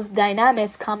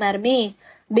dynamics come at me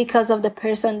because of the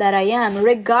person that I am,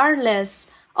 regardless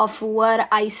of what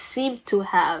I seem to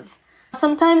have.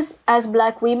 Sometimes as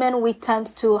Black women, we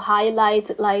tend to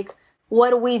highlight like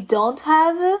what we don't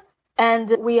have,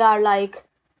 and we are like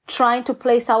trying to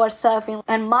place ourselves in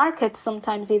and market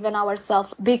sometimes even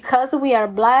ourselves. Because we are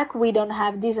Black, we don't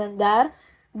have this and that.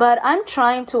 But I'm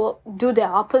trying to do the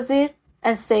opposite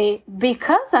and say,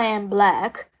 because I am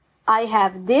Black, I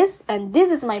have this, and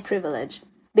this is my privilege,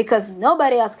 because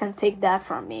nobody else can take that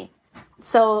from me.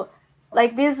 So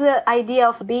like this idea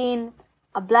of being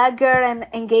a Black girl and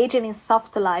engaging in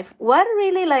soft life, what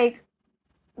really like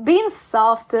being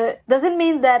soft doesn't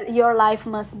mean that your life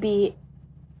must be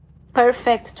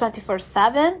perfect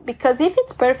 24/7, because if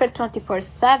it's perfect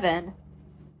 24/7,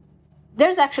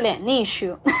 there's actually an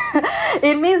issue.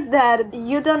 It means that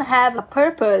you don't have a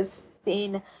purpose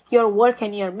in your work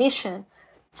and your mission.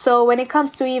 So when it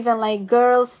comes to even like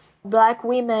girls, Black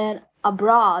women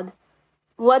abroad,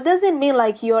 what does it mean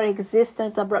like you're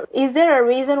existent abroad? Is there a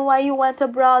reason why you went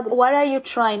abroad? What are you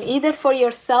trying, either for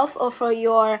yourself or for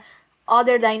your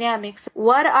other dynamics?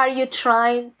 What are you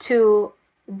trying to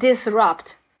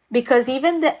disrupt? Because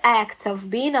even the act of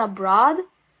being abroad,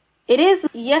 it is,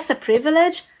 yes, a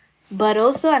privilege, but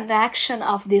also an action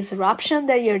of disruption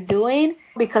that you're doing,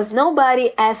 because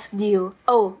nobody asked you,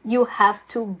 oh, you have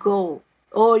to go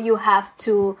or you have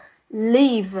to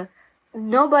leave.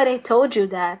 Nobody told you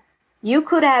that. You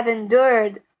could have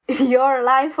endured your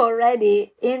life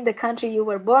already in the country you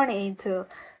were born into.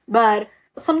 But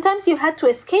sometimes you had to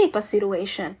escape a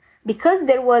situation because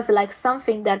there was like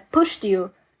something that pushed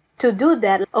you to do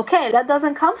that. Okay, that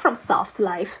doesn't come from soft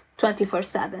life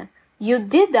 24/7. You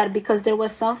did that because there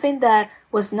was something that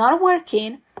was not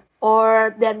working,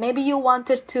 or that maybe you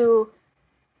wanted to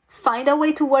find a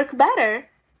way to work better,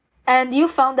 and you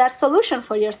found that solution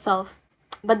for yourself.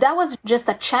 But that was just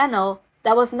a channel.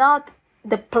 That was not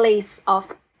the place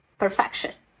of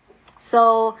perfection.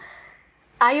 So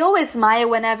I always smile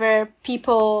whenever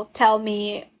people tell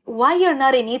me, why you're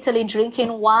not in Italy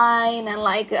drinking wine and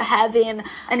like having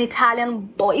an Italian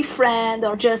boyfriend,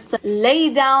 or just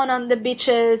lay down on the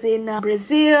beaches in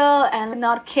Brazil and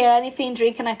not care anything,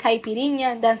 drinking a caipirinha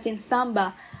and dancing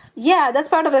samba. Yeah, that's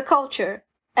part of the culture.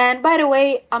 And by the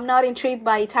way, I'm not intrigued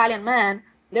by Italian men.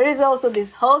 There is also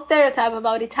this whole stereotype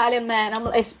about Italian men.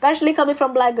 Especially coming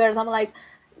from black girls, I'm like,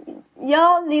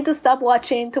 y'all need to stop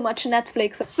watching too much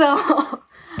Netflix. So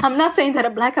I'm not saying that a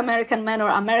black American man or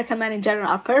American men in general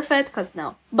are perfect, because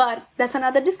no. But that's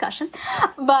another discussion.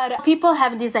 But people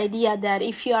have this idea that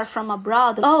if you are from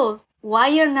abroad, oh, why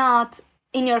you're not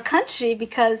in your country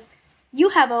because you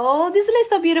have all this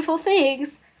list of beautiful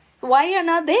things. Why you're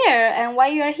not there and why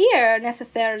you're here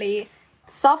necessarily.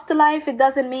 Soft life, it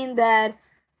doesn't mean that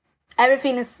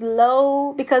everything is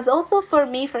slow. Because also for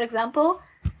me, for example,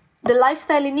 the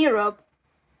lifestyle in Europe,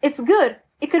 it's good.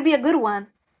 It could be a good one.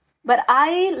 But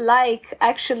I like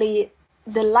actually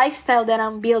the lifestyle that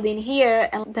I'm building here,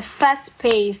 and the fast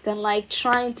paced and like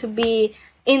trying to be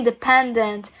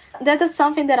independent. That is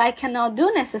something that I cannot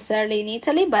do necessarily in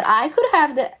Italy, but I could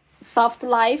have the soft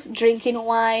life, drinking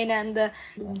wine and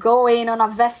going on a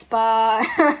Vespa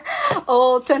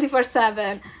all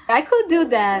 24/7. I could do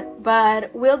that,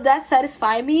 but will that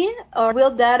satisfy me, or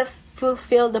will that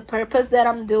fulfill the purpose that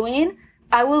I'm doing?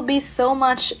 I will be so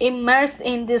much immersed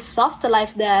in this soft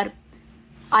life that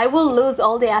I will lose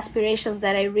all the aspirations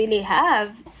that I really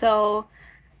have. So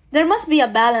there must be a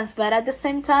balance, but at the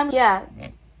same time, yeah,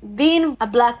 being a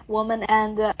black woman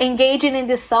and engaging in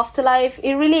this soft life,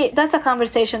 that's a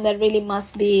conversation that really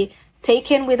must be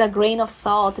taken with a grain of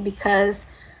salt, because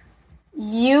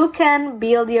you can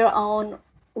build your own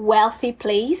wealthy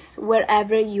place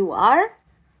wherever you are.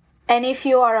 And if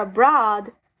you are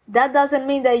abroad, that doesn't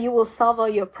mean that you will solve all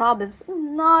your problems.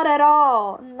 Not at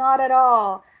all. Not at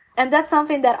all. And that's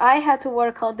something that I had to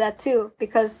work on that too,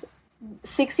 because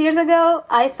 6 years ago,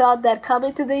 I thought that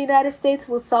coming to the United States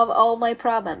would solve all my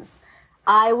problems.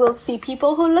 I will see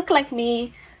people who look like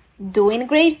me doing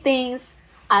great things.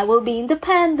 I will be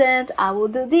independent. I will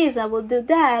do this. I will do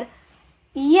that.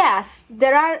 Yes,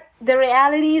 there are the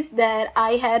realities that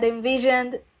I had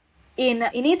envisioned in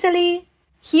Italy.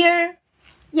 Here,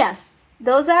 yes,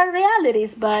 those are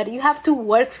realities, but you have to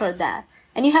work for that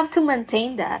and you have to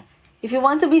maintain that. If you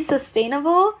want to be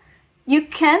sustainable, you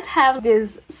can't have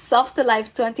this soft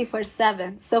life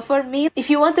 24/7. So for me, if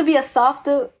you want to be a soft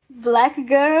black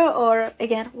girl, or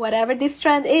again, whatever this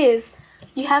trend is,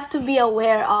 you have to be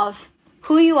aware of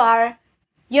who you are,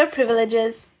 your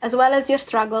privileges, as well as your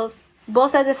struggles,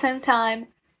 both at the same time,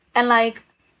 and like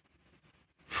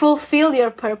fulfill your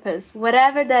purpose,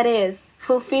 whatever that is,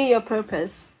 fulfill your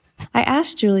purpose. I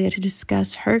asked Giulia to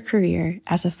discuss her career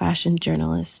as a fashion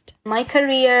journalist. My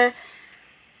career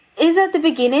is at the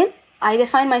beginning. I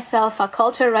define myself a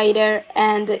culture writer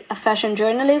and a fashion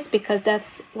journalist because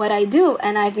that's what I do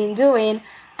and I've been doing.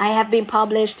 I have been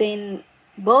published in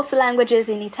both languages,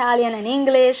 in Italian and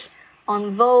English,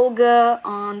 on Vogue,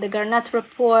 on the Garnet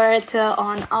Report,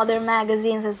 on other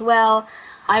magazines as well.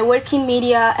 I work in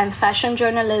media and fashion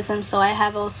journalism, so I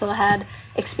have also had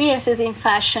experiences in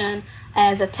fashion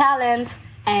as a talent,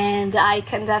 and I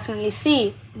can definitely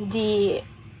see the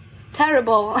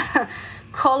terrible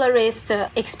colorist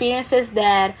experiences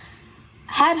that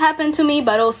had happened to me,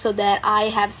 but also that I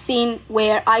have seen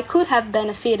where I could have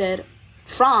benefited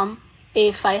from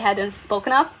if I hadn't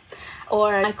spoken up, or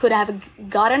I could have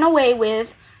gotten away with.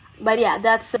 But yeah,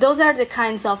 those are the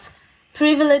kinds of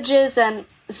privileges and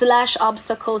 /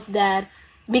 obstacles that,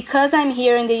 because I'm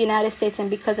here in the United States and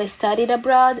because I studied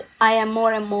abroad, I am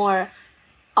more and more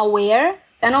aware.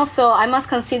 And also I must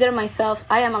consider myself,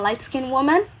 I am a light-skinned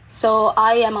woman, so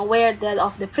I am aware that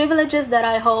of the privileges that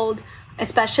I hold,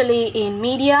 especially in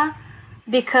media,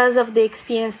 because of the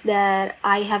experience that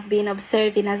I have been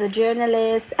observing as a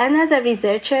journalist and as a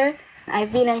researcher.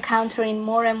 I've been encountering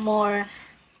more and more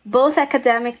both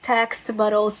academic text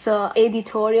but also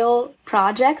editorial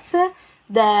projects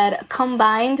that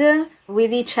combined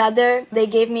with each other, they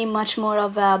gave me much more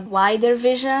of a wider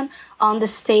vision on the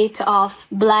state of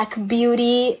Black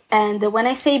beauty. And when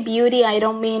I say beauty, I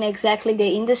don't mean exactly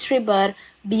the industry, but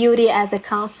beauty as a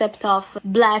concept of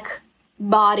Black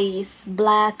bodies,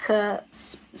 Black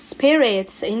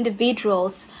spirits,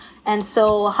 individuals. And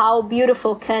so how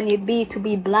beautiful can it be to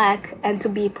be Black and to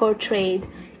be portrayed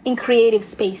in creative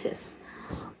spaces?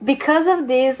 Because of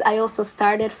this, I also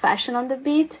started Fashion on the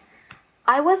Beat.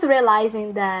 I was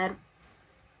realizing that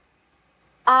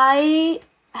I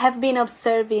have been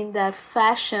observing that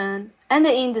fashion and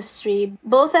the industry,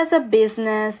 both as a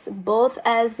business, both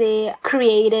as a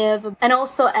creative, and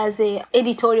also as a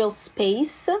editorial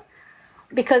space,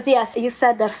 because yes, you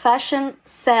said that fashion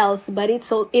sells, but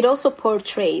it also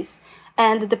portrays.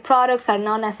 And the products are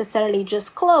not necessarily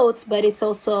just clothes, but it's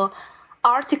also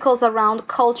articles around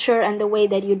culture and the way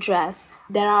that you dress.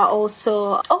 There are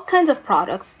also all kinds of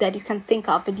products that you can think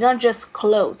of. It's not just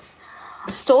clothes,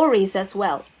 stories as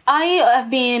well. I have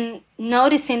been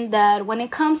noticing that when it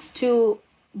comes to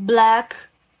Black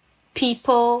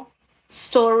people,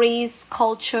 stories,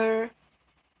 culture,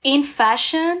 in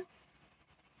fashion,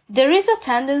 there is a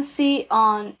tendency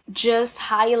on just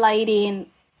highlighting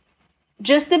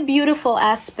just the beautiful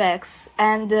aspects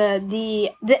and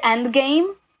the end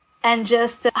game, and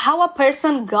just how a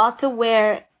person got to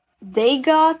where they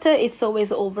got. It's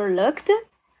always overlooked.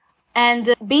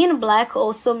 And being Black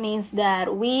also means that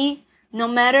no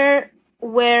matter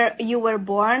where you were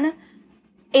born,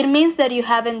 it means that you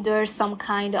have endured some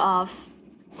kind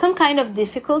of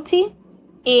difficulty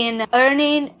in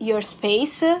earning your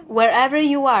space wherever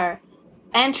you are,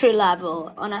 entry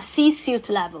level, on a C-suite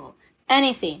level,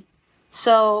 anything.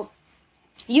 So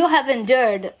you have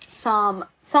endured some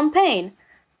pain,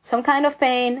 some kind of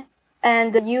pain,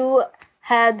 and you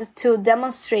had to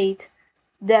demonstrate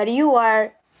that you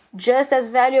are just as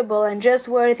valuable and just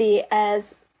worthy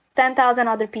as 10,000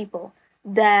 other people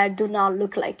that do not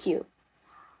look like you.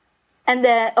 And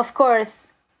then, of course,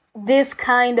 this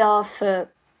kind of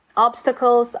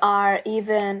obstacles are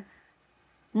even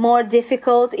more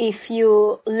difficult if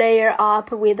you layer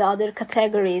up with other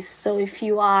categories. So if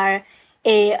you are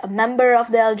a member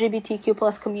of the LGBTQ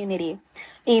plus community,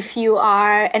 if you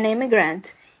are an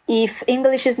immigrant, if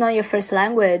English is not your first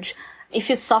language, if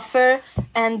you suffer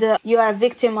and you are a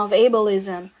victim of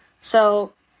ableism.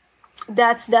 So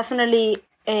that's definitely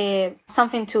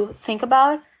something to think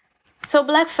about. So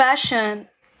Black fashion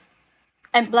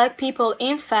and Black people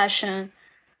in fashion,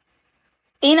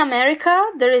 in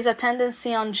America, there is a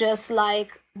tendency on just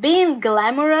like being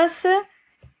glamorous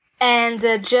and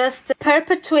just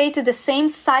perpetuate the same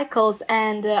cycles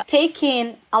and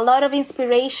taking a lot of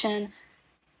inspiration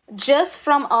just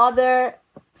from other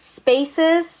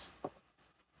spaces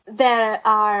that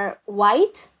are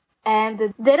white,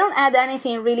 and they don't add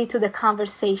anything really to the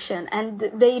conversation, and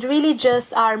they really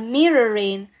just are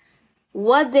mirroring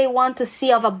what they want to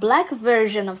see of a Black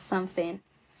version of something.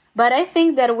 But I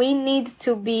think that we need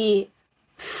to be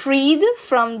freed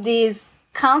from this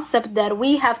concept that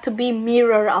we have to be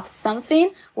mirror of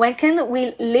something. When can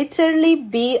we literally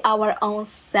be our own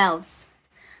selves?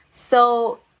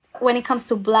 So when it comes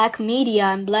to Black media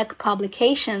and Black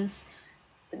publications,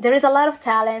 there is a lot of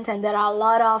talent and there are a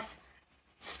lot of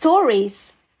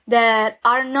stories that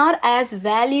are not as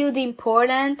valued,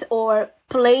 important, or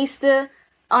placed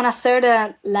on a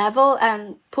certain level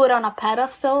and put on a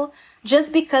pedestal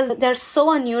just because they're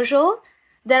so unusual,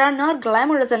 they are not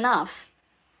glamorous enough.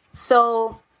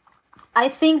 So I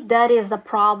think that is a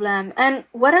problem. And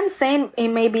what I'm saying, it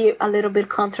may be a little bit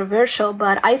controversial,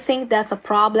 but I think that's a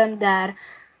problem that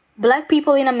Black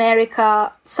people in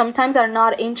America sometimes are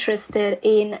not interested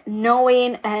in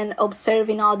knowing and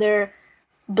observing other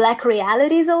Black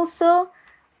realities also.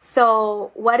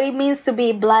 So what it means to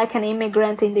be Black and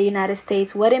immigrant in the United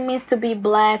States, what it means to be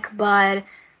Black but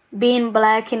being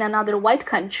Black in another white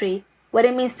country, what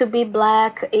it means to be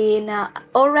Black in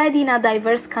already in a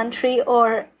diverse country,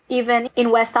 or even in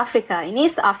West Africa, in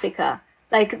East Africa.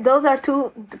 Like, those are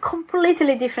two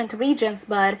completely different regions,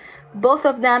 but both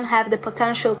of them have the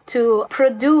potential to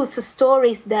produce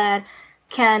stories that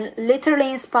can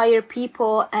literally inspire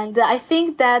people. And I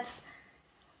think that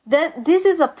this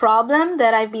is a problem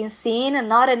that I've been seeing, and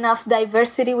not enough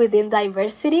diversity within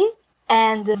diversity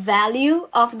and the value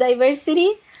of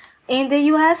diversity in the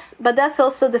US. But that's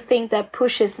also the thing that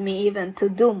pushes me even to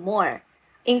do more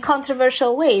in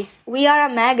controversial ways. We are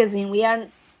a magazine. We are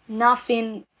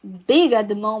nothing big at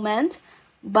the moment,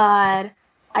 but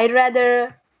I'd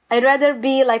rather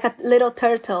be like a little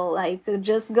turtle, like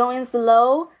just going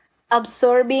slow,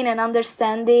 absorbing and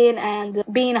understanding and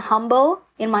being humble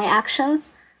in my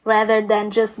actions, rather than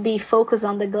just be focused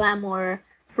on the glamour.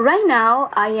 Right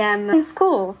now, I am in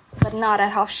school, but not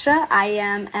at Hofstra. I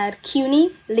am at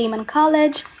CUNY, Lehman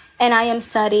College, and I am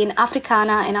studying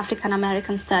Africana and African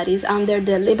American Studies under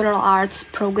the Liberal Arts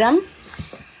program.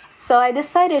 So I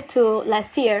decided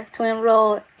last year to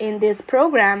enroll in this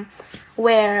program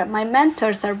where my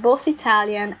mentors are both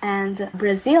Italian and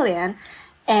Brazilian,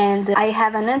 and I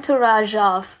have an entourage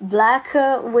of Black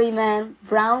women,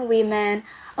 brown women,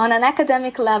 on an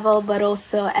academic level, but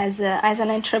also as an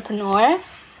entrepreneur.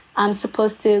 I'm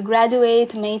supposed to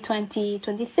graduate May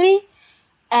 2023.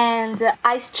 And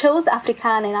I chose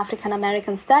African and African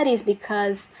American studies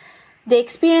because the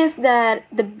experience that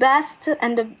the best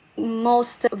and the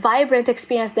most vibrant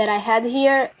experience that I had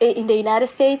here in the United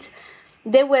States,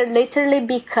 they were literally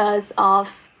because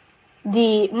of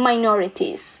the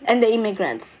minorities and the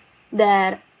immigrants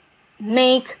that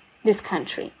make this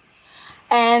country.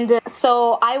 And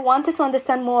so I wanted to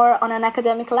understand more on an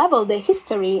academic level the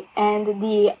history and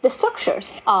the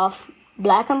structures of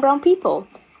Black and brown people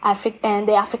and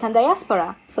the African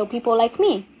diaspora, so people like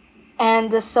me.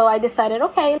 And so I decided,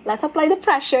 okay, let's apply the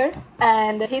pressure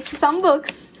and hit some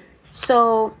books.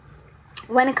 So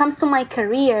when it comes to my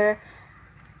career,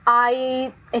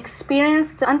 I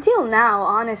experienced, until now,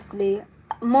 honestly,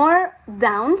 more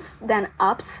downs than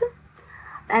ups.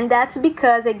 And that's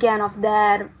because, again, of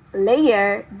that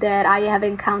layer that I have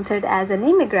encountered as an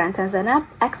immigrant, as an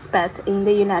expat in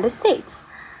the United States.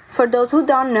 For those who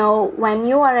don't know, when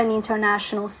you are an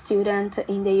international student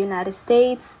in the United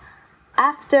States,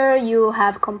 after you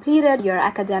have completed your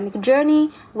academic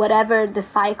journey, whatever the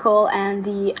cycle and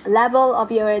the level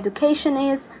of your education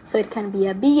is, so it can be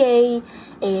a BA,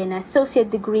 an associate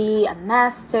degree, a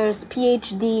master's,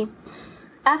 PhD.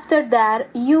 After that,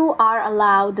 you are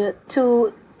allowed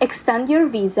to extend your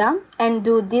visa and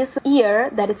do this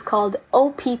year that is called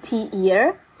OPT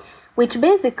year, which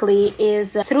basically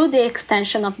is through the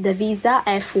extension of the visa,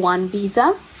 F1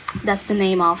 visa. That's the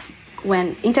name of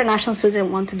when international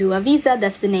students want to do a visa,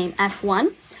 that's the name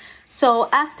F1. So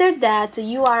after that,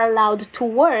 you are allowed to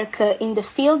work in the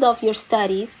field of your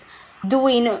studies,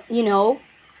 doing,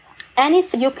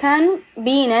 anything. You can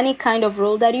be in any kind of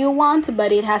role that you want,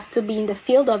 but it has to be in the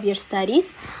field of your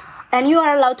studies. And you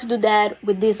are allowed to do that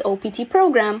with this OPT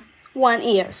program 1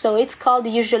 year. So it's called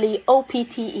usually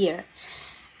OPT year.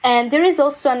 And there is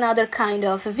also another kind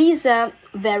of visa,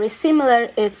 very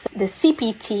similar. It's the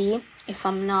CPT, if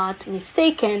I'm not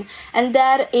mistaken. And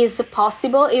that is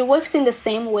possible. It works in the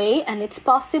same way. And it's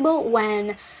possible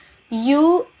when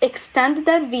you extend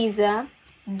that visa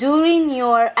during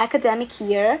your academic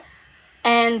year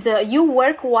and you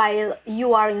work while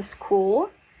you are in school.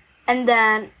 And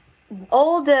then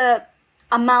all the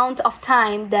amount of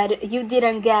time that you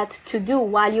didn't get to do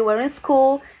while you were in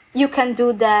school, you can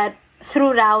do that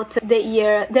throughout the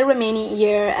year, the remaining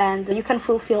year, and you can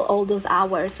fulfill all those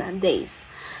hours and days.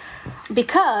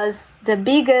 Because the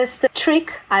biggest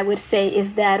trick, I would say,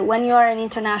 is that when you are an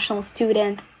international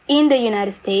student in the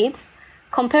United States,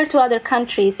 compared to other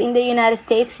countries, in the United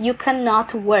States, you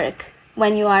cannot work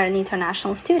when you are an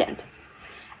international student.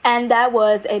 And that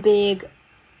was a big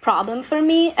problem for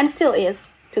me, and still is,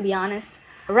 to be honest.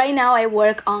 Right now I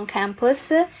work on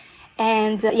campus,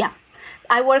 and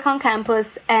I work on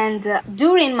campus, and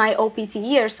during my OPT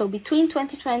year, so between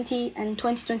 2020 and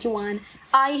 2021,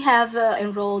 I have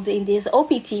enrolled in this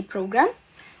OPT program,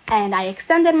 and I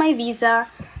extended my visa,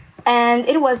 and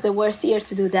it was the worst year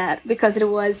to do that, because it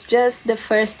was just the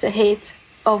first hit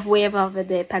of wave of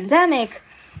the pandemic,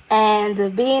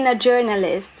 and being a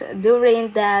journalist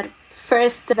during that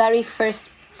very first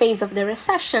phase of the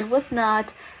recession was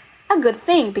not a good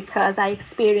thing, because I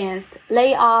experienced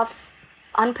layoffs,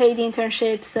 unpaid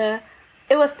internships.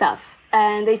 It was tough,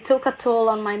 and it took a toll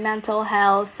on my mental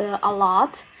health a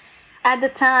lot. At the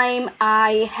time,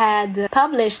 I had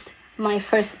published my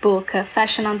first book,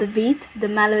 Fashion on the Beat, The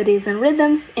Melodies and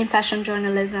Rhythms in Fashion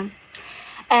Journalism.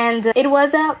 And it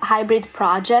was a hybrid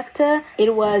project.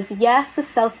 It was, yes,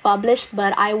 self-published,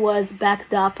 but I was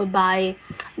backed up by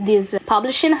this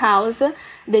publishing house,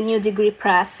 the New Degree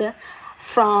Press,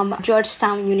 from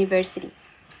Georgetown University.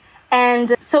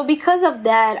 And so because of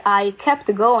that, I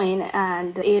kept going,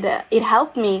 and it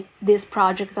helped me, this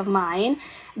project of mine,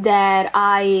 that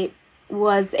I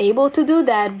was able to do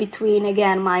that between,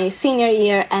 again, my senior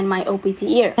year and my OPT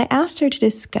year. I asked her to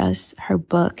discuss her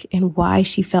book and why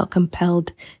she felt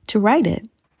compelled to write it.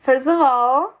 First of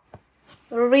all,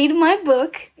 read my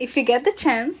book if you get the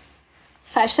chance.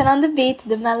 Fashion on the Beat,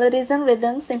 The Melodies and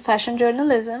Rhythms in Fashion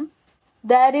Journalism.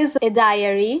 That is a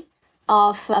diary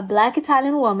of a Black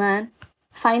Italian woman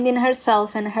finding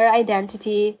herself and her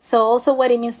identity. So also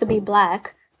what it means to be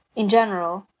Black in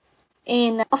general.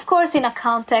 Of course, in a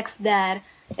context that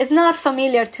is not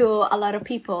familiar to a lot of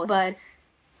people, but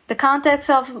the context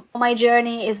of my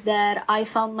journey is that I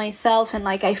found myself, and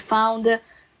I found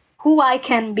who I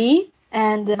can be,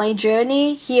 and my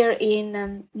journey here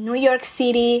in New York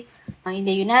City, in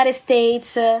the United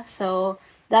States. So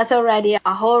that's already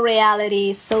a whole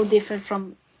reality, so different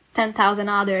from 10,000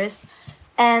 others.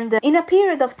 And in a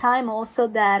period of time also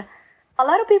that a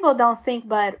lot of people don't think,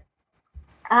 but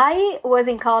I was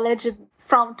in college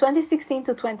from 2016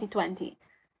 to 2020.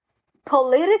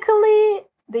 Politically,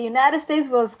 the United States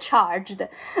was charged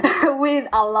with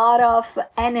a lot of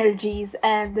energies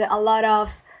and a lot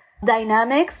of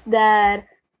dynamics that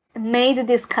made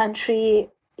this country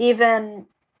even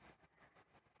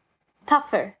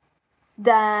tougher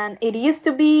than it used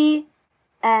to be,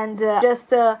 and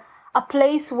just a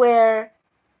place where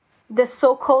the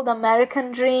so-called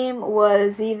American dream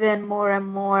was even more and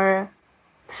more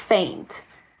faint.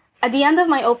 At the end of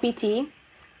my OPT,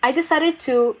 I decided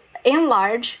to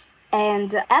enlarge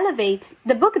and elevate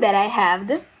the book that I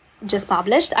have just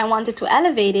published. I wanted to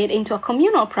elevate it into a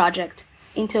communal project,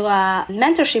 into a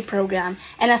mentorship program,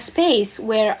 and a space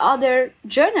where other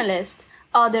journalists,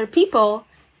 other people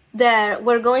that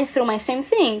were going through my same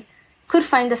thing could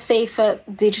find a safe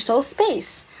digital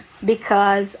space,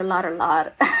 because a lot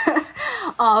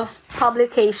of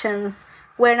publications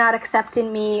were not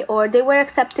accepting me, or they were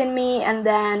accepting me and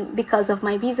then because of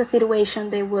my visa situation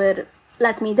they would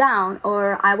let me down,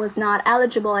 or I was not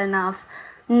eligible enough,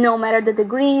 no matter the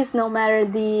degrees, no matter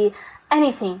the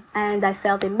anything. And I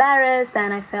felt embarrassed,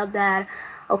 and I felt that,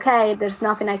 okay, there's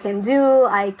nothing I can do.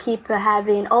 I keep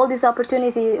having all these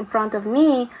opportunities in front of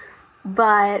me,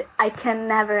 but I can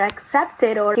never accept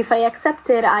it. Or if I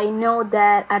accept it, I know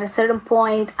that at a certain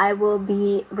point I will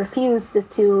be refused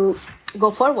to go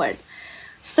forward.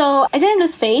 So I didn't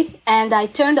lose faith, and I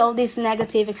turned all these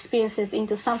negative experiences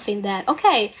into something that,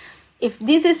 okay, if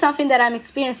this is something that I'm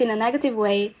experiencing in a negative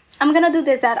way, I'm gonna do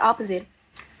this at opposite.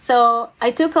 So I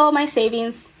took all my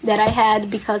savings that I had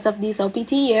because of this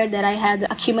OPT year that I had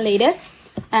accumulated,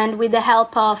 and with the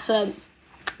help of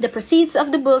the proceeds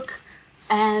of the book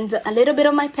and a little bit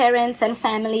of my parents and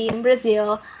family in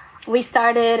Brazil, we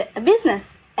started a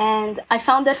business, and I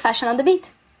founded Fashion on the Beat.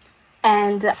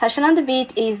 And Fashion on the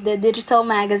Beat is the digital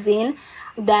magazine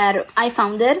that I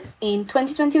founded in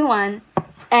 2021,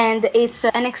 and it's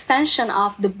an extension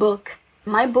of the book.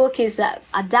 My book is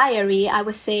a diary, I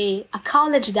would say a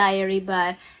college diary,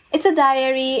 but it's a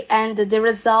diary and the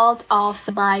result of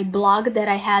my blog that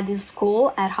I had in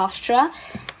school at Hofstra.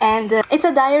 And it's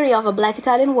a diary of a Black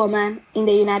Italian woman in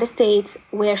the United States,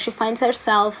 where she finds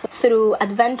herself through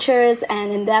adventures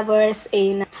and endeavors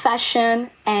in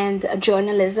fashion and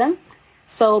journalism.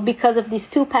 So because of these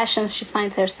two passions, she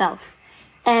finds herself.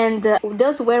 And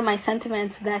those were my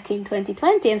sentiments back in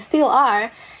 2020 and still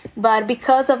are. But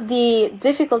because of the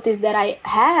difficulties that I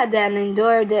had and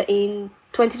endured in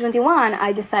 2021,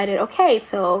 I decided, okay,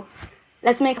 so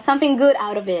let's make something good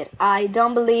out of it. I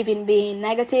don't believe in being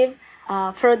negative.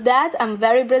 For that, I'm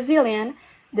very Brazilian.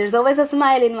 There's always a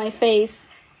smile in my face.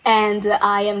 And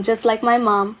I am just like my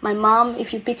mom. My mom,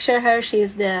 if you picture her, she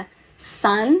is the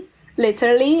sun,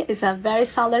 literally, is a very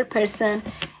solid person.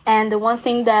 And the one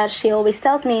thing that she always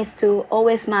tells me is to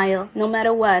always smile, no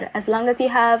matter what. As long as you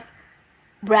have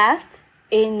breath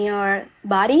in your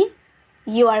body,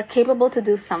 you are capable to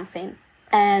do something.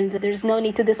 And there's no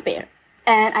need to despair.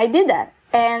 And I did that.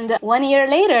 And 1 year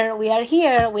later, we are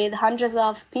here with hundreds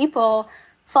of people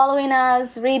following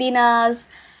us, reading us.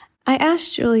 I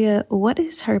asked Giulia, what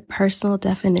is her personal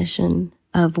definition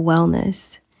of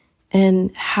wellness?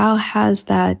 And how has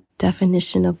that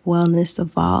definition of wellness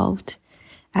evolved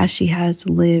as she has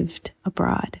lived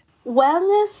abroad?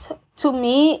 Wellness to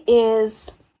me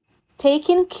is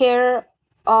taking care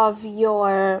of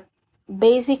your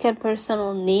basic and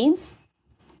personal needs.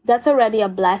 That's already a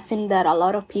blessing that a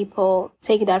lot of people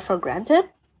take that for granted.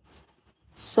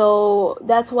 So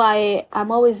that's why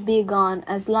I'm always big on,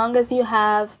 as long as you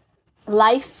have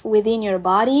life within your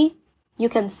body, you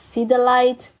can see the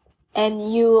light,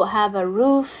 and you have a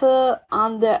roof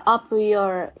up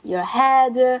your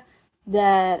head,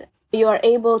 that you're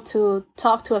able to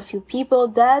talk to a few people,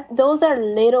 that those are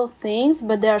little things,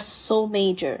 but they're so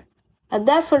major. And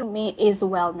that for me is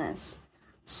wellness.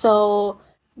 So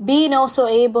being also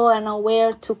able and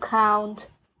aware to count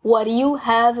what you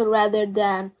have rather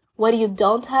than what you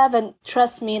don't have. And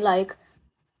trust me, like,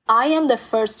 I am the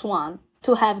first one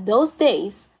to have those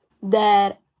days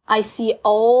that I see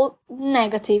all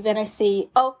negative and I see,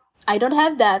 oh, I don't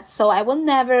have that, so I will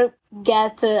never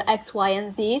get X, Y,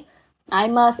 and Z. I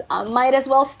might as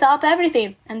well stop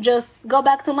everything and just go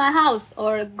back to my house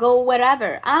or go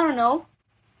wherever. I don't know.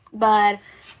 But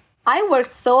I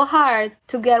worked so hard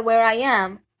to get where I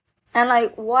am. And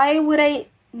like, why would I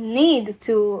need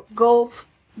to go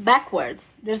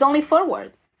backwards? There's only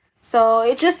forward. So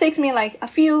it just takes me like a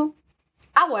few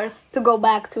hours to go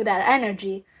back to that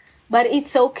energy. But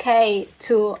it's okay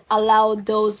to allow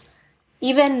those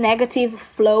even negative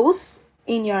flows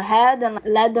in your head and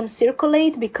let them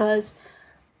circulate, because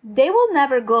they will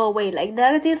never go away. Like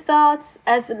negative thoughts,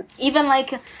 as even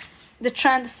like the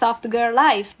trend soft girl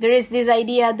life. There is this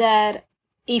idea that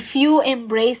if you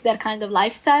embrace that kind of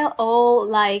lifestyle, all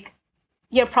like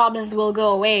your problems will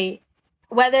go away.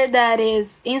 Whether that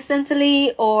is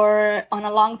instantly or on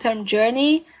a long-term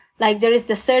journey, like there is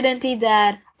the certainty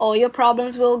that all your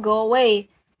problems will go away,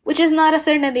 which is not a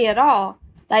certainty at all.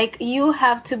 Like you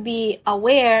have to be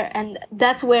aware, and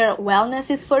that's where wellness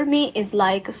is for me, is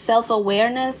like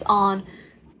self-awareness on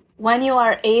when you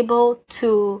are able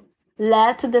to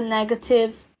let the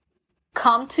negative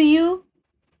come to you,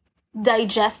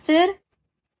 digest it,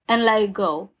 and let it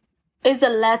go. It's the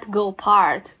let go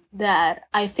part that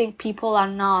I think people are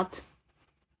not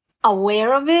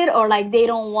aware of it, or like they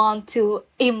don't want to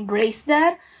embrace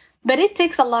that. But it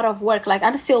takes a lot of work. Like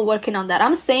I'm still working on that.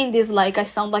 I'm saying this like I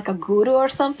sound like a guru or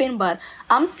something, but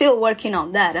I'm still working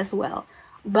on that as well.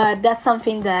 But that's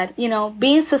something that, you know,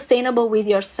 being sustainable with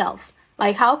yourself.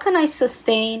 Like how can I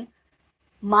sustain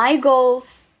my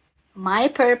goals, my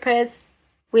purpose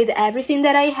with everything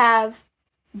that I have?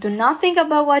 Do not think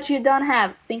about what you don't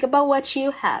have. Think about what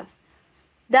you have.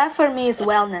 That for me is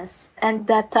wellness, and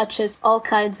that touches all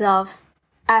kinds of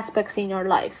aspects in your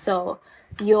life. So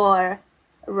your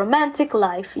romantic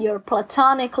life, your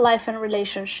platonic life and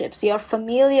relationships, your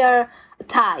familiar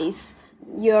ties,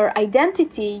 your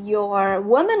identity, your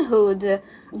womanhood,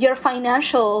 your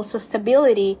financial also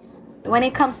stability. When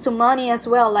it comes to money as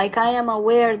well, like I am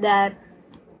aware that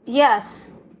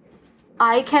yes,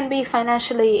 I can be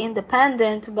financially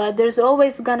independent, but there's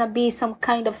always gonna be some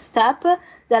kind of step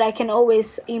that I can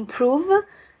always improve.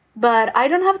 But I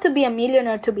don't have to be a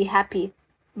millionaire to be happy.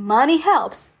 Money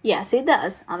helps. Yes, it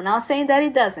does. I'm not saying that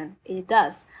it doesn't. It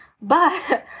does.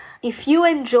 But if you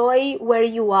enjoy where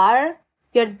you are,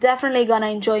 you're definitely gonna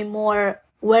enjoy more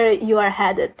where you are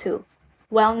headed to.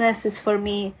 Wellness is for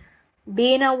me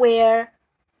being aware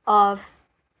of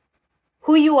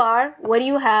who you are, what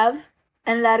you have,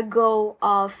 and let go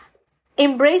of,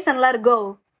 embrace and let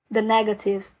go the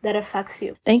negative that affects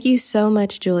you. Thank you so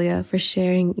much, Giulia, for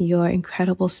sharing your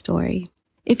incredible story.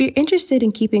 If you're interested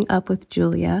in keeping up with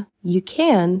Giulia, you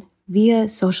can via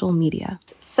social media.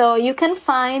 So you can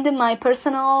find my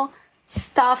personal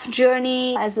stuff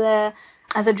journey as a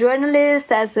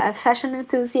journalist, as a fashion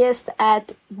enthusiast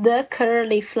at The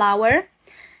Curly Flower,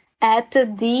 at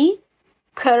the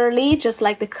curly, just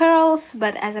like the curls,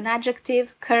 but as an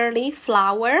adjective, Curly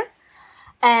Flower.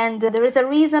 And there is a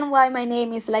reason why my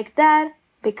name is like that,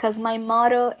 because my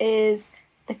motto is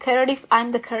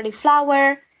I'm the curly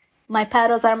flower. My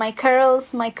petals are my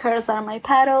curls are my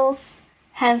petals,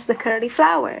 hence the curly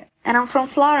flower. And I'm from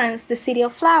Florence, the city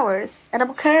of flowers. And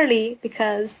I'm curly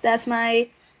because that's my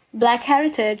black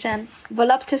heritage and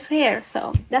voluptuous hair.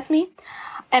 So that's me.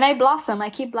 And I blossom, I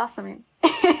keep blossoming.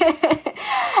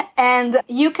 And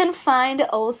you can find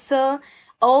also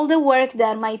all the work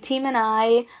that my team and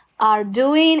I are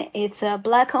doing. It's a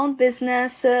black-owned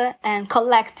business and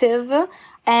collective.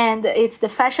 And it's the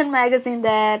fashion magazine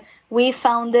that we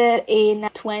founded in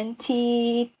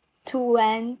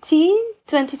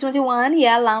 2021,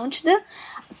 launched.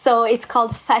 So it's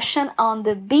called Fashion on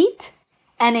the Beat,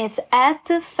 and it's at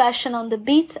Fashion on the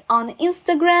Beat on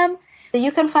Instagram.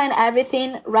 You can find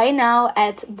everything right now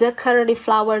at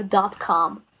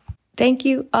thecurlyflower.com. Thank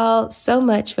you all so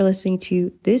much for listening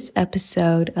to this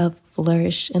episode of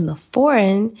Flourish in the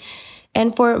Foreign.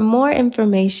 And for more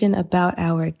information about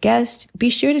our guest, be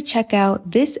sure to check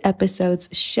out this episode's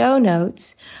show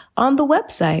notes on the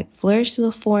website,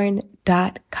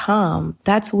 flourishtotheforeign.com.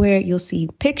 That's where you'll see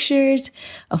pictures,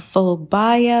 a full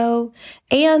bio,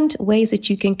 and ways that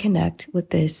you can connect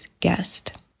with this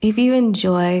guest. If you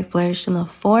enjoy Flourish in the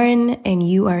Foreign and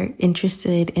you are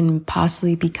interested in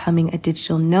possibly becoming a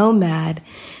digital nomad,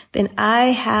 then I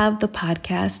have the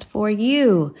podcast for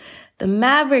you. The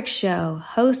Maverick Show,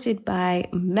 hosted by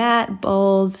Matt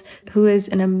Bowles, who is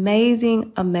an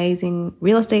amazing, amazing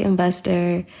real estate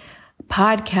investor,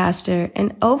 podcaster,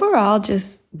 and overall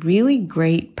just really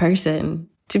great person,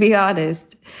 to be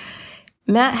honest.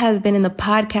 Matt has been in the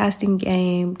podcasting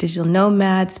game, digital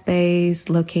nomad space,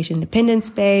 location independent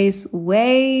space,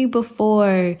 way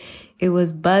before it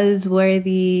was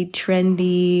buzzworthy,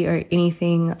 trendy, or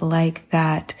anything like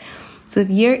that. So if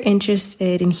you're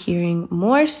interested in hearing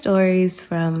more stories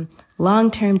from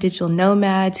long-term digital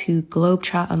nomads who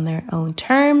globetrot on their own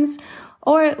terms,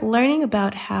 or learning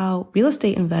about how real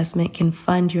estate investment can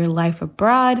fund your life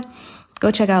abroad,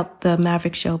 go check out the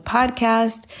Maverick Show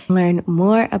podcast. Learn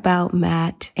more about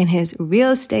Matt and his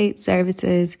real estate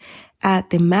services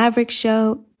at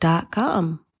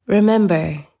themaverickshow.com.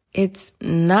 Remember, it's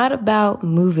not about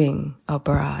moving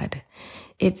abroad.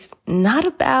 It's not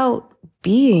about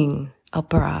being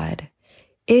abroad.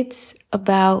 It's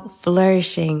about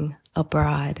flourishing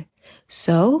abroad.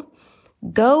 So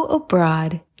go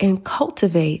abroad and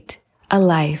cultivate a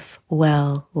life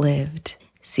well lived.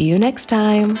 See you next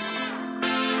time.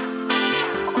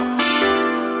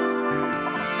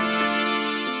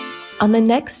 On the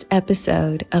next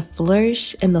episode of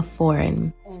Flourish in the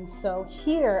Foreign. And so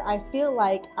here I feel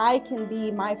like I can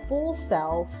be my full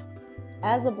self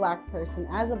as a Black person,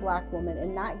 as a Black woman,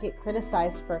 and not get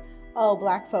criticized for, oh,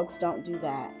 Black folks don't do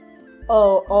that.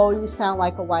 Oh, you sound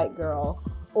like a white girl.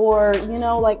 Or,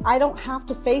 like I don't have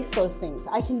to face those things.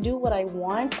 I can do what I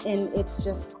want, and it's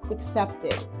just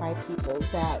accepted by people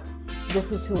that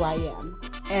this is who I am.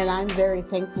 And I'm very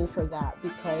thankful for that,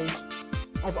 because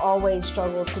I've always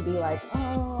struggled to be like,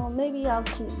 oh, maybe I'll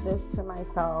keep this to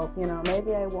myself.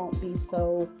 Maybe I won't be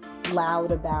so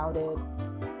loud about it.